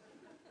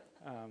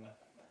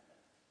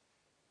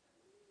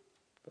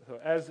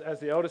 But as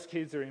the eldest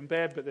kids are in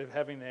bed, but they're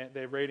having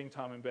their reading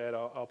time in bed,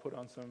 I'll put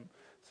on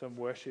some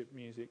worship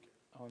music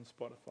on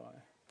Spotify.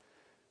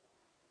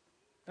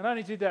 And I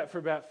only did that for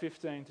about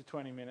 15 to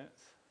 20 minutes.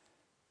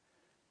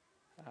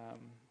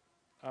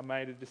 I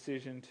made a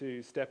decision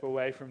to step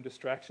away from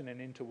distraction and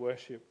into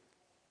worship.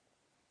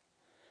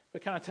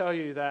 But can I tell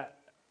you that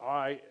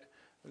I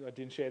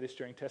didn't share this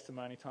during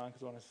testimony time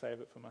because I want to save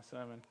it for my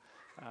sermon.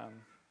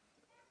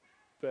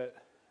 But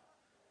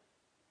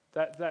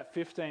that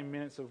 15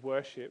 minutes of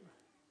worship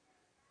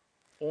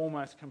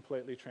almost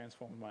completely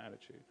transformed my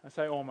attitude. I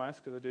say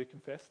almost because I do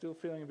confess, still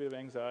feeling a bit of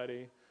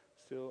anxiety.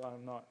 Still,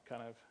 I'm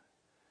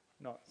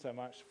not so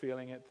much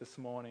feeling it this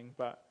morning,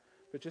 but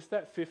just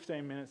that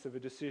 15 minutes of a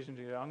decision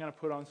to go, I'm going to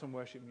put on some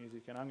worship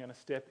music and I'm going to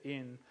step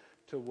in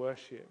to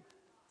worship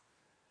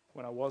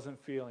when I wasn't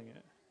feeling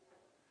it.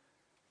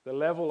 The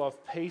level of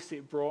peace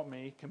it brought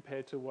me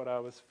compared to what I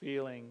was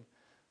feeling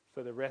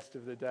for the rest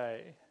of the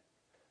day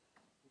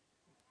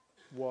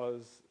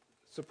was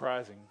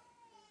surprising.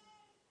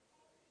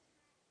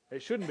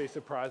 It shouldn't be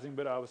surprising,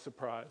 but I was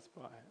surprised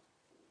by it.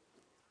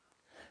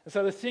 And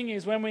so the thing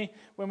is, when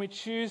we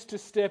choose to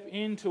step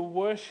into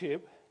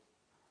worship,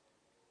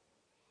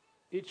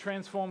 it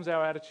transforms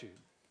our attitude.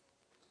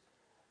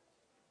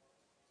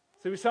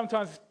 So we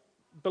sometimes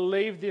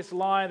believe this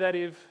lie that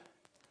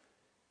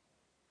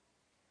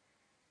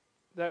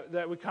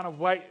that we kind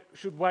of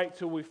should wait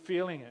till we're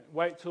feeling it,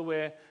 wait till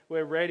we're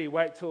ready,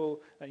 wait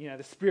till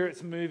the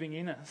Spirit's moving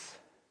in us.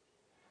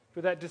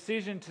 But that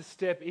decision to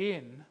step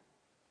in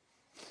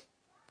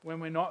when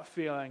we're not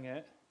feeling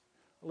it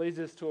leads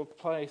us to a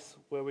place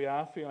where we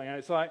are feeling it.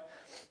 It's like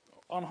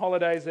on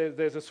holidays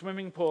there's a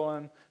swimming pool,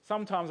 and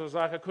sometimes I was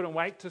like I couldn't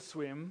wait to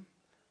swim.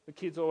 The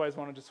kids always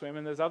wanted to swim,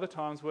 and there's other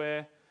times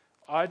where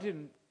I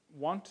didn't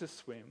want to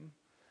swim.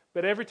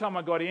 But every time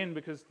I got in,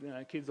 because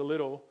kids are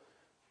little,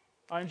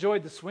 I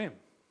enjoyed the swim.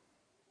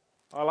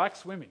 I like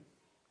swimming.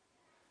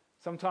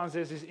 Sometimes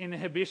there's this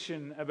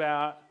inhibition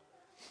about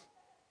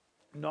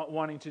not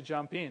wanting to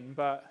jump in,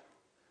 but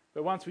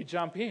once we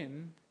jump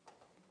in,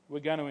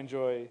 we're going to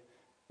enjoy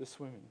the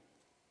swimming.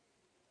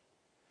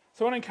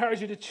 So I want to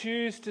encourage you to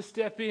choose to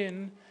step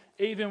in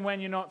even when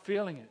you're not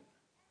feeling it.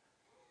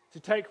 To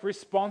take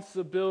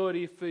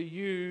responsibility for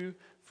you,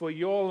 for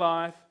your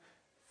life,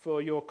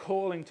 for your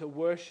calling to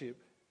worship,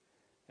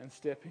 and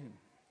step in.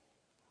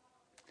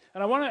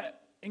 And I want to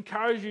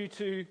encourage you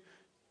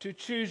to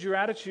choose your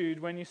attitude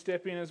when you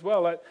step in as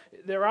well.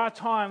 There are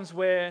times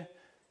where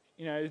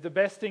the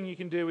best thing you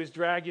can do is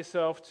drag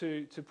yourself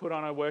to put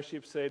on a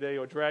worship CD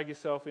or drag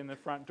yourself in the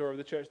front door of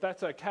the church.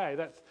 That's okay.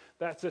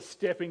 That's a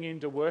stepping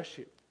into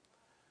worship.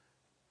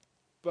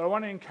 But I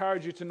want to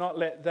encourage you to not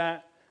let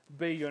that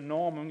be your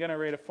norm. I'm going to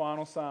read a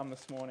final psalm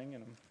this morning.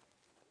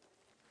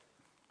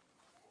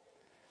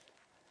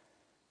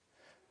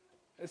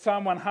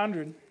 Psalm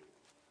 100.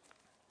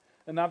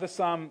 Another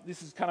psalm,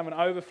 this is kind of an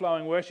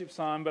overflowing worship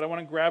psalm, but I want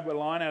to grab a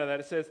line out of that.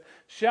 It says,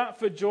 "Shout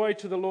for joy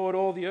to the Lord,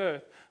 all the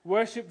earth.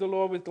 Worship the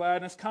Lord with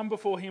gladness. Come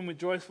before him with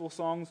joyful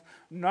songs.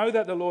 Know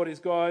that the Lord is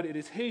God. It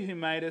is he who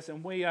made us,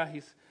 and we are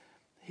his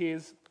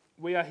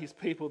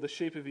people, the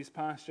sheep of his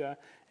pasture.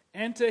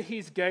 Enter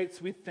his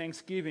gates with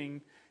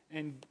thanksgiving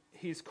and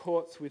his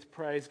courts with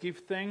praise. Give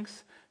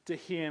thanks to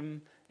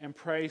him and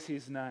praise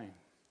his name.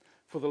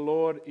 For the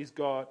Lord is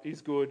God,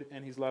 is good,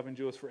 and his love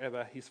endures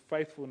forever. His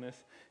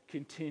faithfulness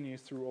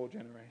continues through all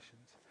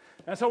generations."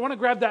 And so I want to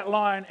grab that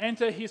line,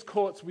 enter his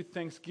courts with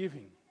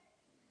thanksgiving.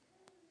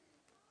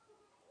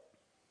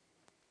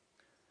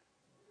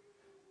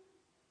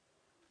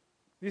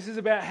 This is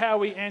about how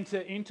we enter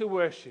into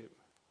worship.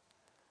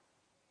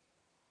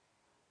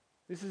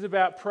 This is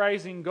about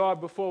praising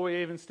God before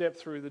we even step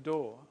through the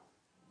door.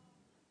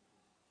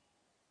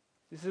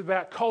 This is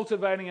about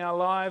cultivating our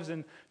lives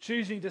and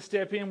choosing to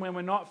step in when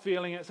we're not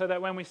feeling it, so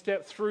that when we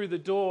step through the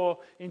door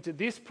into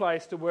this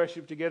place to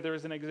worship together,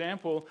 as an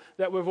example,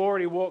 that we've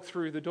already walked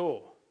through the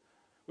door.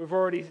 We've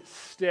already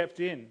stepped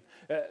in.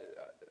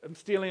 I'm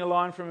stealing a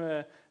line from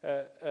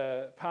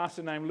a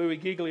pastor named Louis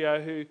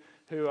Giglio,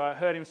 who I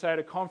heard him say at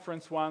a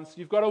conference once,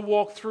 "You've got to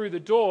walk through the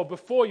door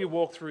before you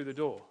walk through the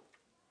door."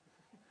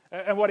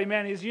 And what he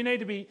meant is you need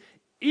to be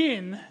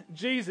in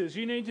Jesus.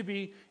 You need to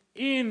be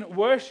in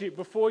worship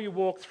before you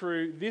walk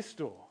through this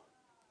door.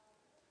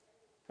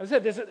 As I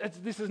said,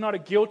 this is not a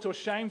guilt or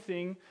shame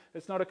thing.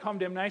 It's not a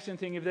condemnation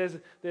thing. If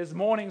there's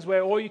mornings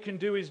where all you can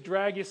do is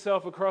drag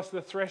yourself across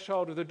the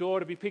threshold of the door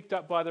to be picked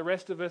up by the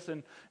rest of us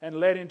and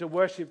led into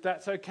worship,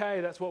 that's okay.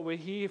 That's what we're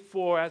here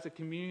for as a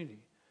community.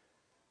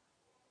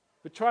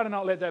 But try to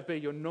not let that be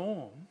your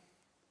norm.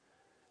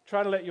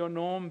 Try to let your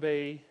norm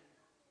be,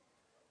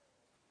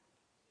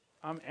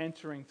 I'm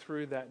entering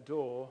through that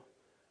door,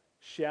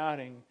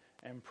 shouting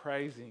and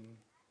praising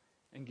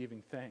and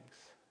giving thanks.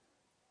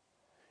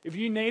 If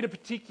you need a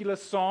particular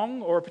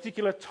song or a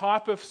particular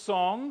type of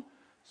song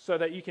so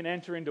that you can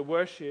enter into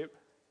worship,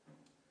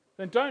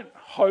 then don't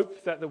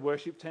hope that the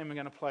worship team are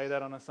going to play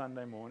that on a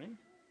Sunday morning.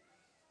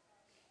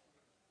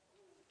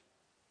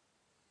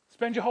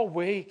 Spend your whole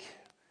week,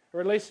 or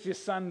at least your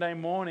Sunday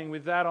morning,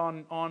 with that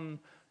on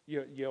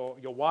your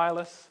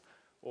wireless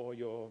or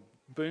your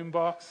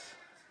boombox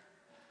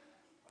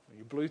or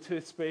your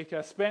Bluetooth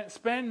speaker.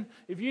 Spend,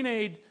 if you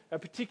need a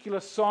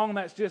particular song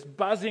that's just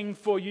buzzing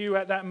for you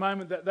at that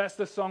moment, that's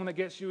the song that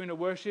gets you into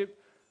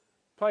worship,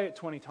 play it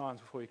 20 times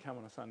before you come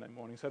on a Sunday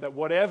morning so that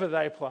whatever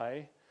they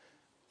play,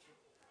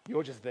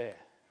 you're just there.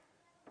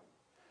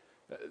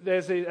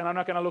 And I'm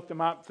not going to look them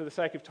up for the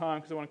sake of time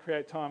because I want to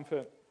create time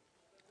for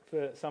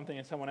something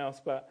and someone else,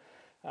 but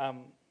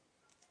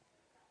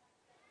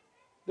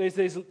there's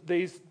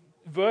these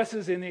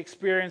verses in the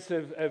experience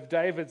of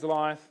David's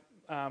life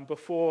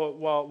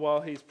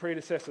while his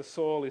predecessor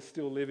Saul is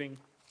still living,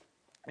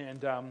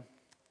 and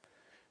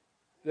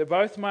they're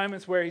both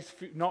moments where he's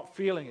not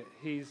feeling it.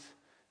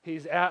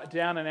 He's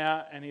down and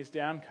out, and he's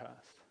downcast.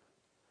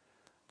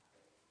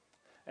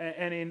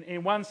 And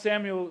in 1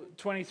 Samuel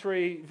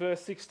 23,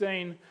 verse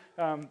 16,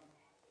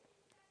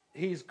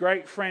 his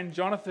great friend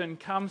Jonathan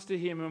comes to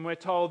him, and we're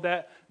told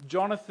that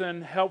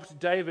Jonathan helped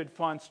David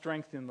find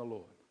strength in the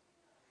Lord.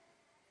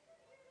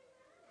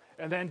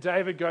 And then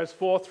David goes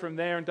forth from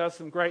there and does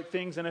some great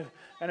things. And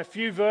a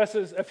few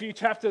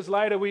chapters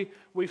later,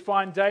 we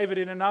find David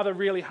in another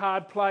really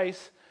hard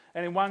place.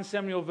 And in 1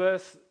 Samuel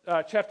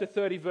chapter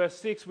 30, verse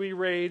 6, we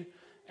read,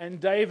 "And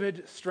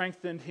David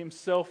strengthened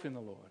himself in the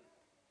Lord."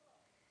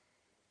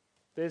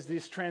 There's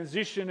this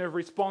transition of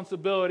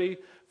responsibility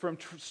from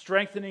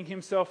strengthening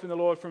himself in the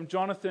Lord, from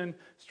Jonathan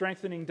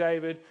strengthening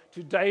David,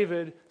 to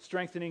David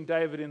strengthening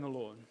David in the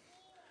Lord.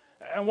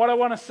 And what I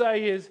want to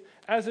say is,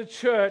 as a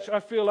church, I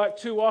feel like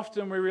too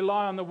often we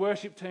rely on the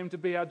worship team to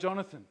be our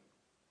Jonathan.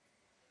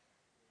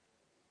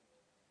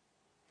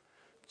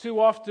 Too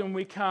often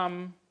we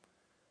come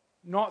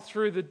not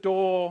through the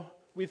door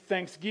with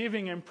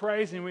thanksgiving and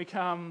praising, we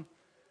come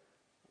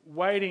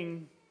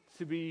waiting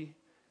to be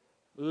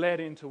led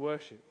into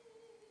worship.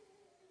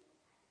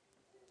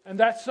 And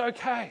that's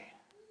okay.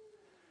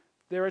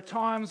 There are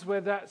times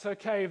where that's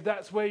okay. If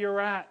that's where you're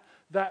at,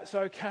 that's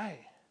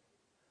okay.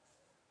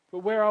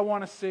 But where I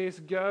want to see us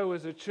go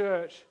as a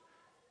church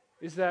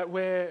is that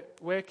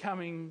we're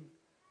coming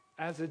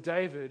as a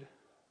David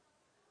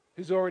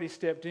who's already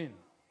stepped in,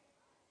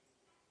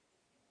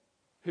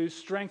 who's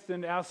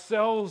strengthened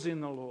ourselves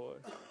in the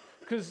Lord.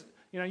 Because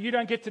you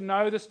don't get to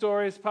know the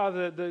story as part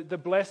of the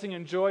blessing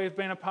and joy of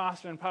being a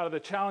pastor, and part of the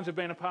challenge of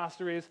being a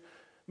pastor is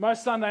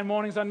most Sunday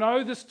mornings I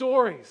know the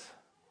stories.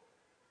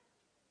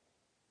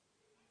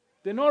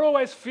 They're not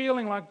always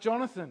feeling like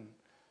Jonathan.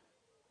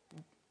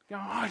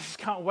 I just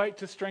can't wait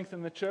to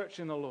strengthen the church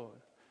in the Lord.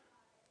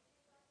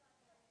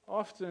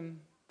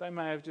 Often they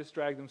may have just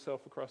dragged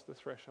themselves across the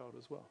threshold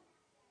as well.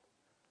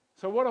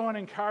 So what I want to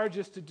encourage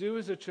us to do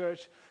as a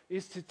church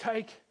is to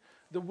take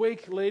the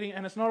week leading,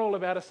 and it's not all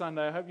about a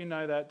Sunday, I hope you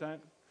know that,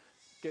 don't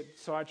get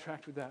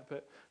sidetracked with that,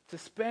 but to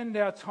spend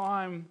our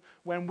time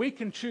when we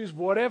can choose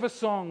whatever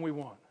song we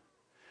want,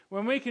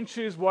 when we can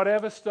choose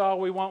whatever style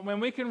we want, when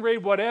we can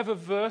read whatever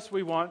verse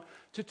we want,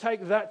 to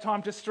take that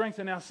time to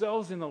strengthen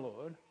ourselves in the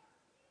Lord,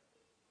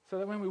 so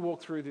that when we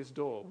walk through this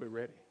door, we're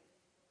ready.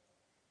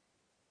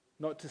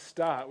 Not to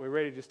start, we're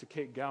ready just to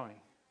keep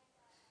going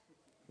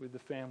with the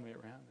family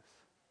around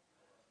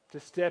us.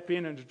 To step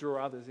in and to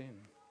draw others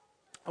in.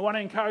 I want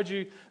to encourage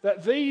you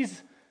that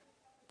these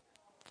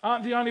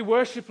aren't the only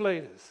worship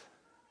leaders.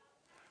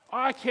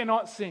 I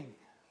cannot sing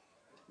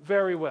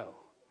very well.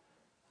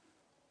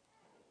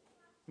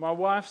 My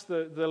wife's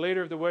the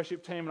leader of the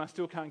worship team, and I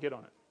still can't get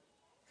on it.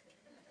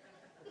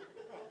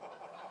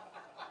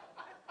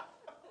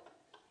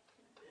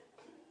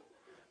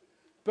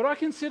 But I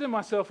consider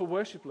myself a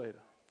worship leader.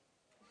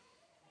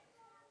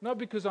 Not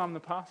because I'm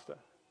the pastor.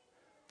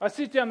 I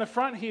sit down the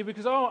front here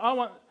because I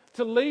want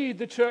to lead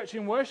the church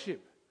in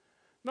worship.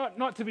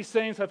 Not to be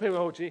seen so people,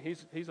 oh gee,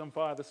 he's on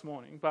fire this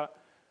morning. But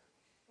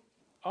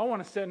I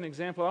want to set an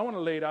example. I want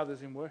to lead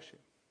others in worship.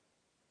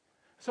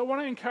 So I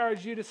want to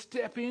encourage you to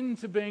step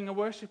into being a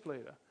worship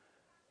leader.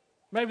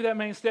 Maybe that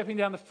means stepping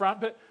down the front,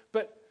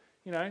 but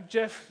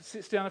Jeff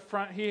sits down the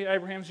front here,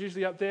 Abraham's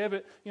usually up there,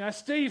 but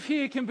Steve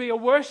here can be a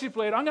worship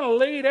leader. I'm going to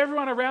lead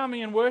everyone around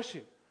me in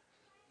worship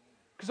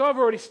because I've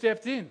already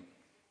stepped in.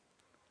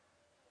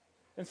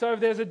 And so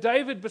if there's a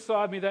David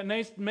beside me that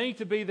needs me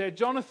to be their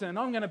Jonathan,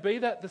 I'm going to be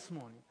that this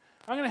morning.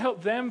 I'm going to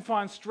help them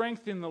find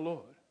strength in the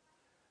Lord.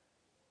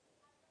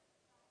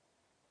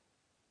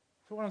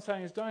 So what I'm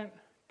saying is, don't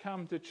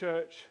come to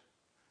church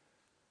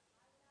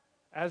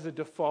as a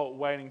default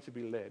waiting to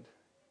be led.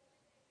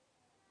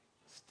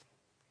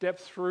 Step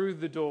through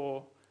the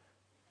door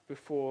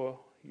before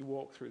you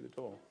walk through the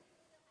door.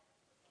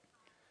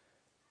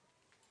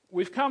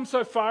 we've come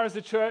so far as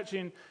a church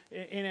in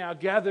our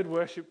gathered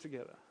worship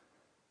together.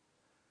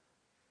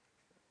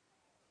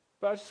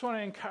 But I just want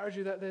to encourage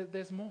you that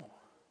there's more.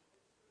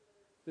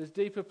 There's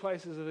deeper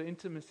places of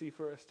intimacy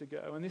for us to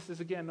go. And this is,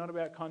 again, not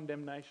about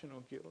condemnation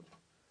or guilt,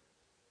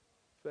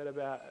 but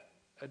about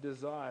a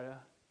desire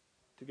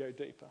to go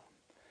deeper.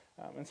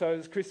 And so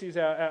as Christy's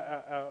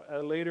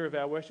our leader of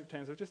our worship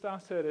teams, I've just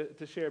asked her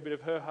to share a bit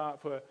of her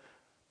heart for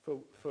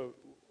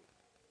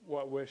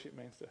what worship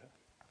means to her.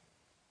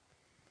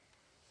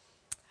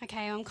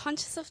 Okay, I'm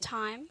conscious of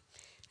time,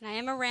 and I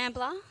am a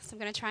rambler, so I'm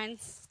going to try and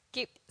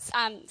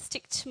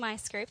stick to my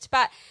script.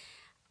 But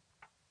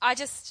I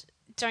just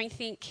don't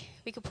think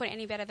we could put it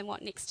any better than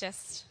what Nick's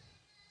just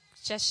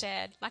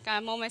shared. Like,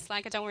 I'm almost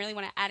like I don't really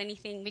want to add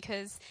anything,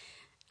 because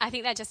I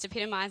think that just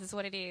epitomizes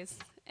what it is.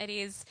 It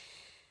is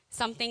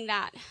something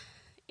that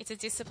it's a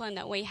discipline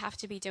that we have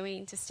to be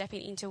doing to step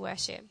into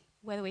worship,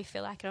 whether we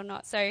feel like it or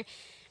not. So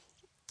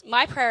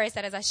my prayer is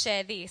that as I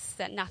share this,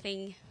 that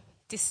nothing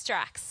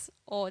distracts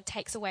or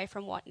takes away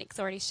from what Nick's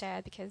already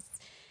shared, because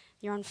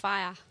you're on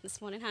fire this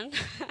morning, hun.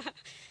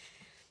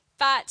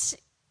 But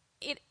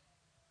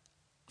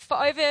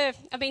I've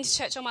been to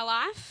church all my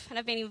life, and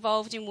I've been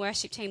involved in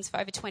worship teams for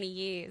over 20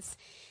 years.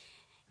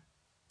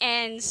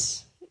 And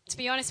to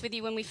be honest with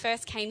you, when we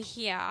first came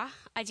here,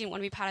 I didn't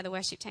want to be part of the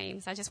worship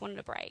teams. I just wanted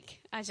a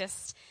break. I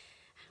just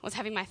was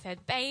having my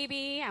third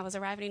baby. I was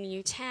arriving in a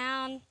new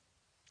town.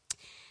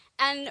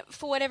 And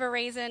for whatever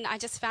reason, I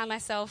just found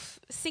myself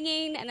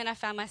singing, and then I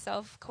found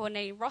myself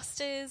coordinating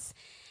rosters.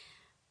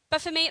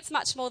 But for me, it's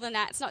much more than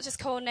that. It's not just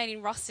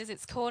coordinating rosters.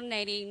 It's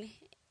coordinating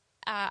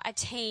a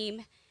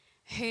team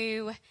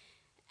who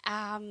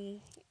are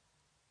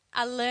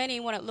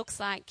learning what it looks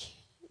like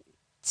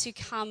to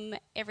come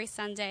every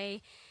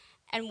Sunday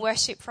and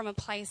worship from a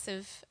place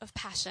of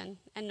passion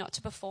and not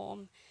to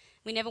perform.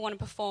 We never want to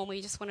perform.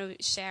 We just want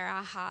to share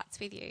our hearts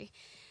with you.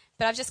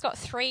 But I've just got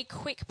 3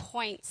 quick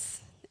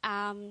points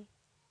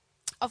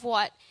of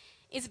what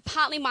is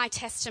partly my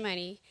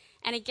testimony.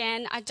 And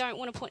again, I don't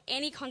want to put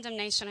any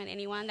condemnation on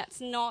anyone. That's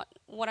not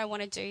what I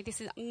want to do. This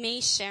is me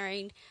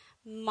sharing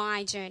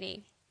my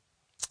journey.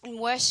 In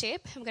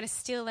worship, I'm going to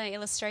steal an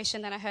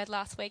illustration that I heard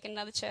last week in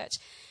another church.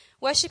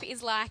 Worship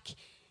is like,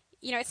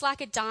 it's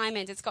like a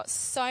diamond. It's got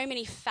so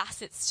many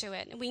facets to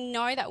it. And we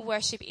know that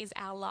worship is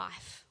our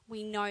life.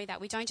 We know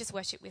that. We don't just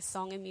worship with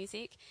song and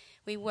music.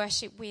 We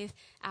worship with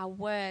our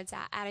words,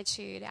 our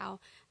attitude, our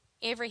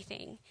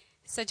everything.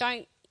 So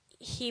don't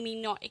hear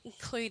me not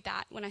include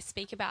that when I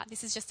speak about.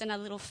 This is just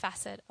another little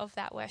facet of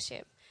that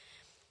worship.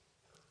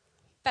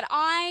 But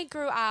I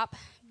grew up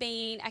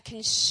being a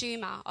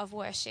consumer of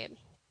worship.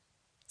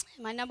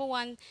 My number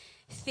one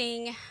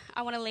thing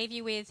I want to leave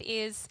you with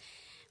is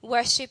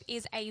worship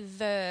is a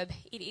verb.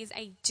 It is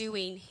a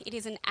doing. It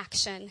is an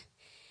action.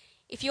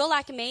 If you're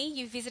like me,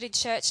 you've visited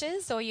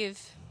churches or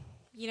you've,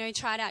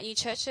 tried out new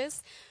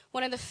churches,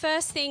 one of the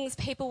first things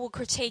people will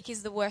critique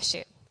is the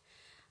worship.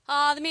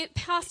 Oh, the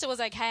pastor was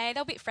okay. They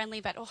were a bit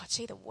friendly, but,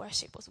 the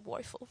worship was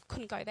woeful.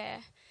 Couldn't go there.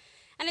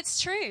 And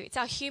it's true. It's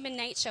our human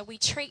nature. We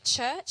treat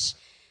church,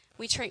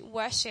 we treat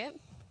worship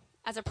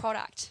as a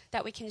product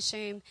that we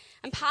consume.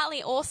 And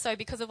partly also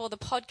because of all the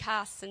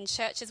podcasts and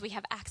churches we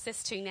have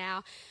access to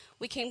now,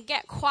 we can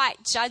get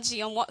quite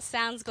judgy on what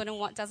sounds good and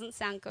what doesn't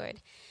sound good.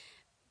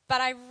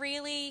 But I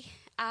really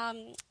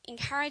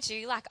encourage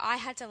you, like I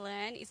had to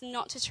learn, is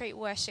not to treat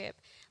worship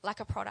like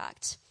a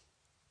product.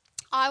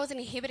 I was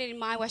inhibited in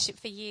my worship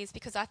for years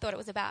because I thought it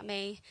was about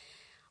me.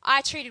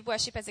 I treated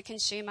worship as a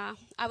consumer.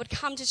 I would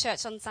come to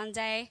church on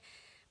Sunday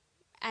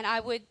and I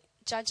would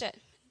judge it.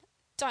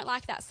 Don't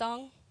like that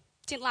song.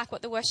 Didn't like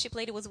what the worship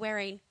leader was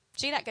wearing.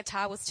 Gee, that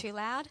guitar was too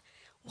loud.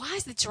 Why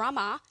is the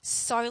drummer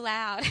so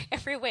loud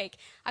every week?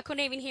 I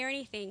couldn't even hear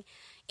anything.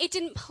 It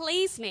didn't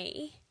please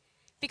me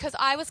because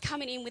I was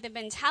coming in with a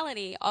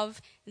mentality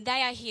of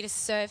they are here to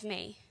serve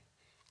me.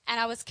 And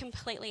I was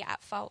completely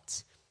at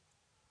fault.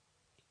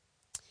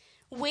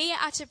 We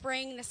are to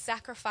bring the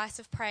sacrifice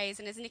of praise.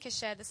 And as Nick has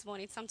shared this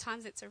morning,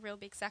 sometimes it's a real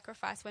big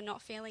sacrifice. We're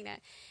not feeling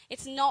it.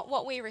 It's not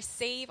what we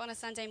receive on a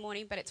Sunday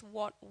morning, but it's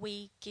what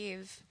we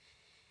give.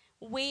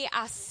 We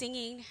are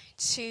singing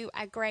to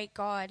a great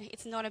God.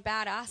 It's not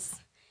about us.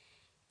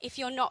 If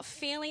you're not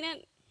feeling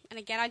it, and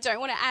again, I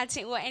don't want to add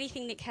to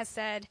anything Nick has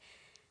said,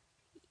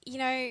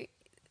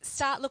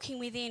 start looking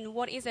within.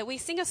 What is it? We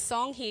sing a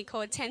song here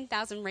called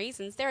 10,000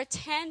 Reasons. There are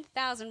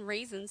 10,000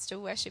 reasons to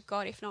worship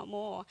God, if not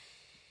more.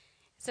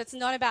 So it's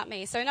not about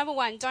me. So number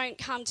one, don't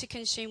come to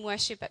consume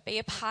worship, but be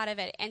a part of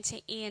it. Enter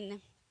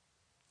in.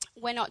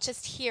 We're not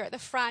just here at the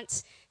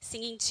front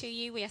singing to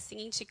you. We are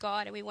singing to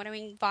God, and we want to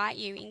invite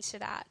you into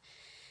that.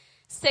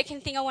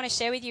 Second thing I want to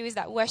share with you is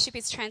that worship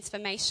is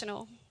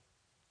transformational.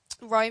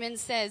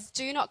 Romans says,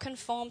 do not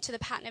conform to the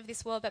pattern of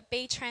this world, but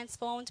be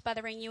transformed by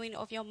the renewing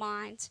of your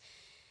mind.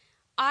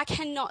 I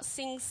cannot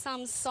sing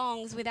some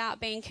songs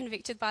without being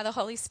convicted by the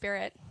Holy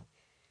Spirit,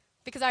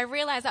 because I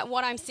realize that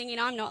what I'm singing,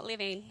 I'm not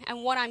living,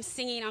 and what I'm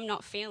singing, I'm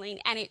not feeling,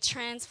 and it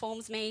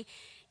transforms me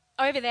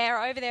over there,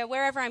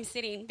 wherever I'm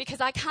sitting,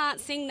 because I can't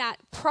sing that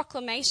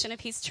proclamation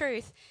of his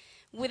truth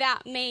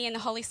without me and the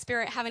Holy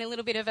Spirit having a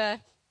little bit of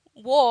a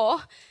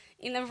war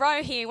in the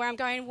row here where I'm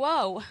going,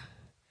 whoa,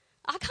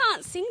 I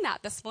can't sing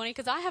that this morning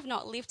because I have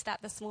not lived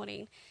that this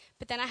morning.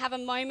 But then I have a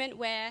moment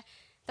where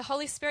the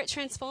Holy Spirit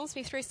transforms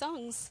me through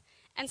songs.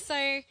 And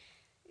so,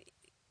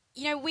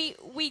 we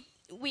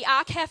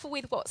are careful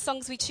with what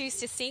songs we choose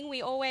to sing.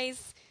 We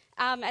always,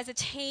 as a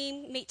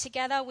team, meet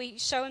together. We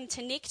show them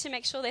to Nick to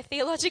make sure they're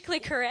theologically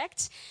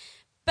correct.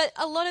 But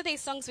a lot of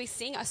these songs we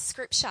sing are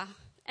scripture,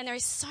 and there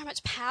is so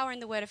much power in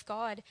the Word of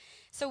God.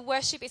 So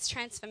worship is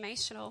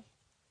transformational.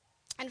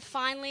 And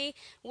finally,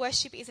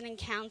 worship is an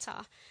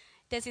encounter.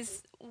 There's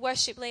this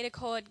worship leader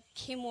called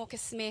Kim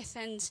Walker-Smith,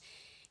 and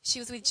she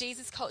was with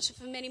Jesus Culture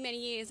for many, many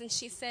years, and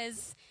she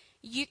says,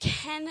 you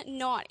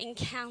cannot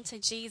encounter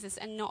Jesus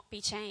and not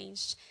be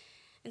changed.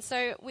 And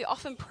so we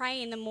often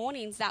pray in the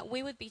mornings that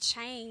we would be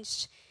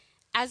changed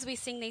as we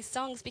sing these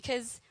songs,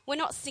 because we're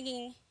not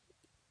singing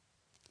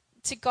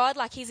to God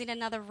like he's in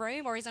another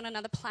room or he's on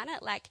another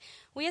planet. Like,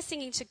 we are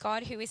singing to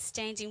God who is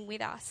standing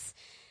with us.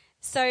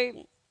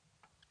 So,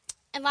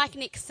 and like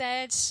Nick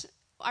said,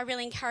 I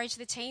really encourage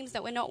the teams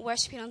that we're not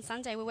worshipping on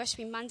Sunday. We're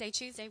worshipping Monday,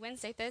 Tuesday,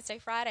 Wednesday, Thursday,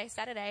 Friday,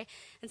 Saturday,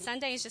 and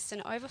Sunday is just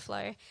an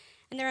overflow.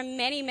 And there are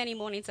many, many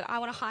mornings that I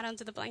want to hide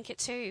under the blanket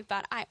too,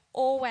 but I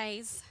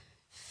always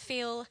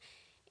feel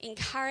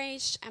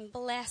encouraged and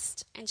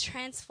blessed and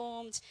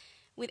transformed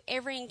with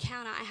every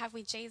encounter I have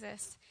with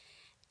Jesus.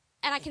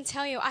 And I can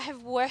tell you, I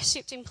have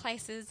worshipped in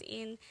places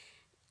in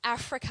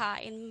Africa,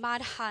 in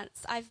mud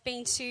huts. I've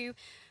been to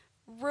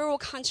rural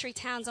country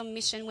towns on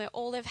mission where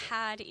all they've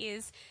had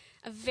is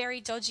a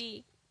very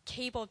dodgy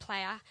keyboard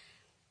player.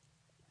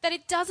 That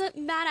it doesn't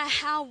matter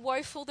how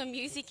woeful the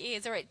music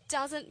is, or it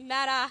doesn't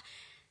matter,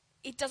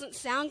 it doesn't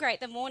sound great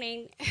the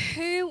morning,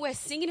 who we're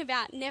singing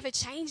about never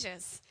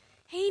changes.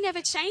 He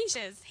never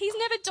changes. He's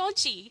never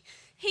dodgy.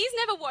 He's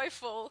never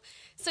woeful.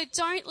 So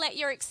don't let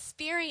your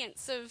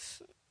experience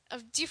of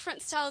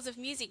different styles of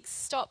music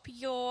stop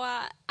your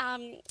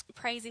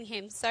praising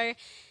him. So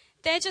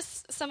they're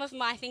just some of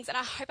my things, and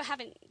I hope I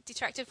haven't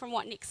detracted from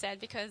what Nick said,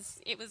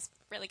 because it was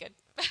really good.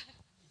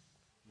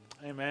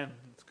 Amen.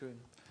 That's good.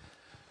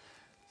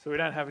 So we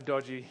don't have a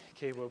dodgy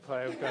keyboard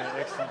player. We've got an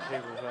excellent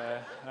keyboard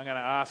player. I'm going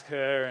to ask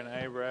her and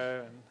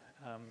Abro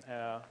and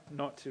our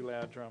not too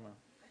loud drummer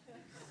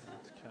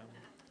to come.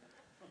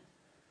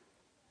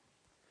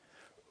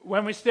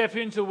 When we step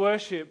into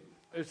worship,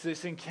 it's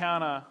this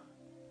encounter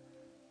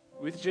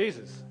with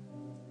Jesus.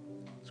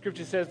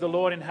 Scripture says the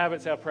Lord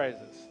inhabits our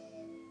praises.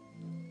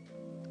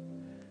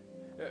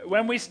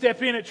 When we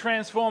step in, it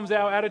transforms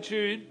our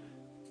attitude,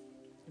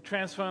 it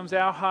transforms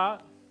our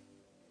heart.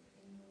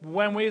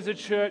 When we as a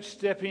church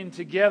step in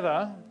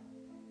together,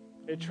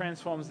 it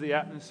transforms the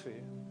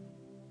atmosphere.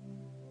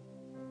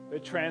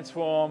 It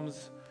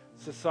transforms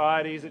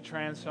societies, it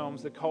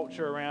transforms the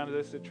culture around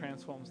us, it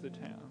transforms the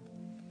town.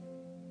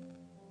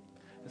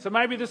 And so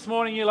maybe this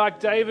morning you're like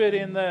David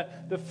in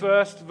the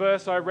first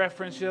verse I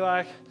referenced, you're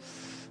like,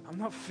 I'm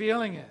not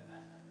feeling it.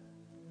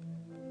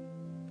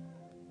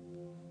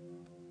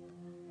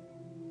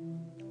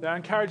 I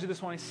encourage you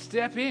this morning,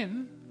 step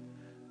in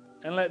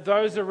and let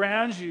those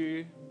around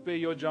you be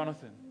your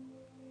Jonathan.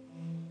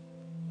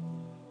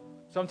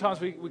 Sometimes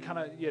we kind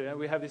of,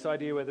 we have this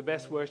idea where the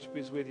best worship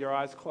is with your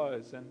eyes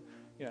closed, and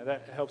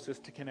that helps us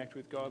to connect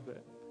with God.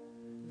 But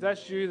if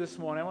that's you this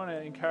morning, I want to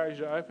encourage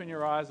you to open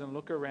your eyes and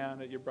look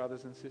around at your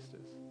brothers and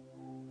sisters.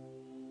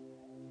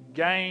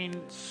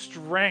 Gain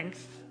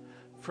strength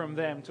from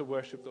them to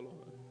worship the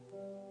Lord.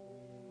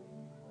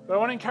 But I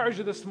want to encourage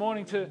you this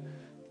morning to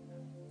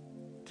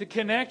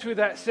connect with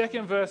that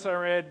second verse I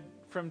read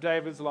from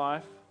David's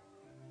life,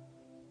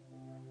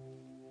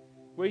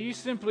 where you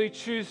simply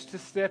choose to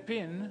step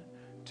in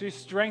to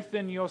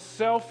strengthen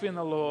yourself in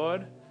the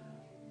Lord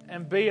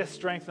and be a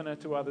strengthener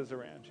to others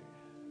around you.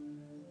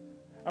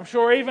 I'm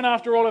sure even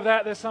after all of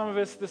that, there's some of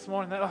us this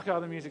morning that are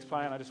like, the music's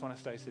playing, I just want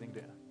to stay sitting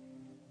down.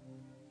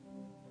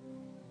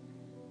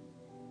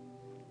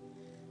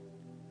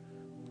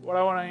 What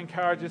I want to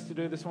encourage us to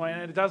do this morning,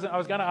 and I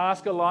was going to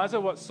ask Eliza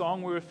what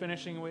song we were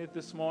finishing with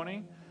this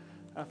morning.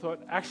 I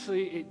thought,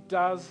 actually, it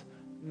does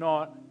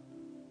not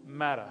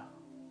matter.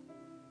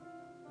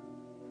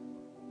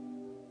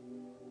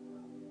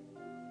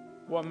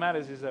 What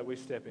matters is that we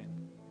step in.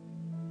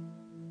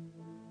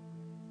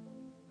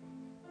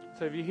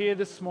 So if you're here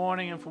this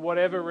morning and for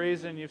whatever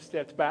reason you've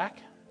stepped back,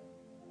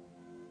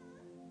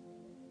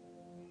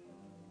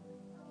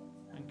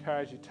 I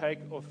encourage you to take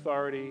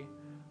authority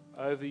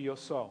over your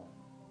soul.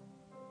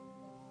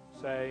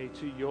 Say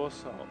to your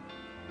soul,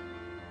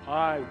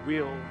 I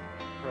will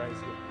praise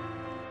God.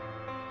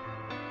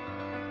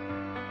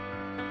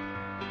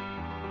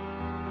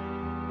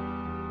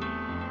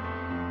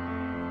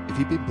 If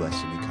you've been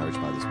blessed and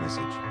encouraged by this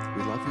message,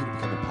 we'd love for you to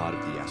become a part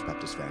of the Yass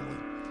Baptist family.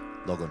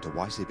 Log on to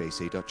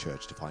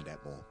ycbc.church to find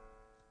out more.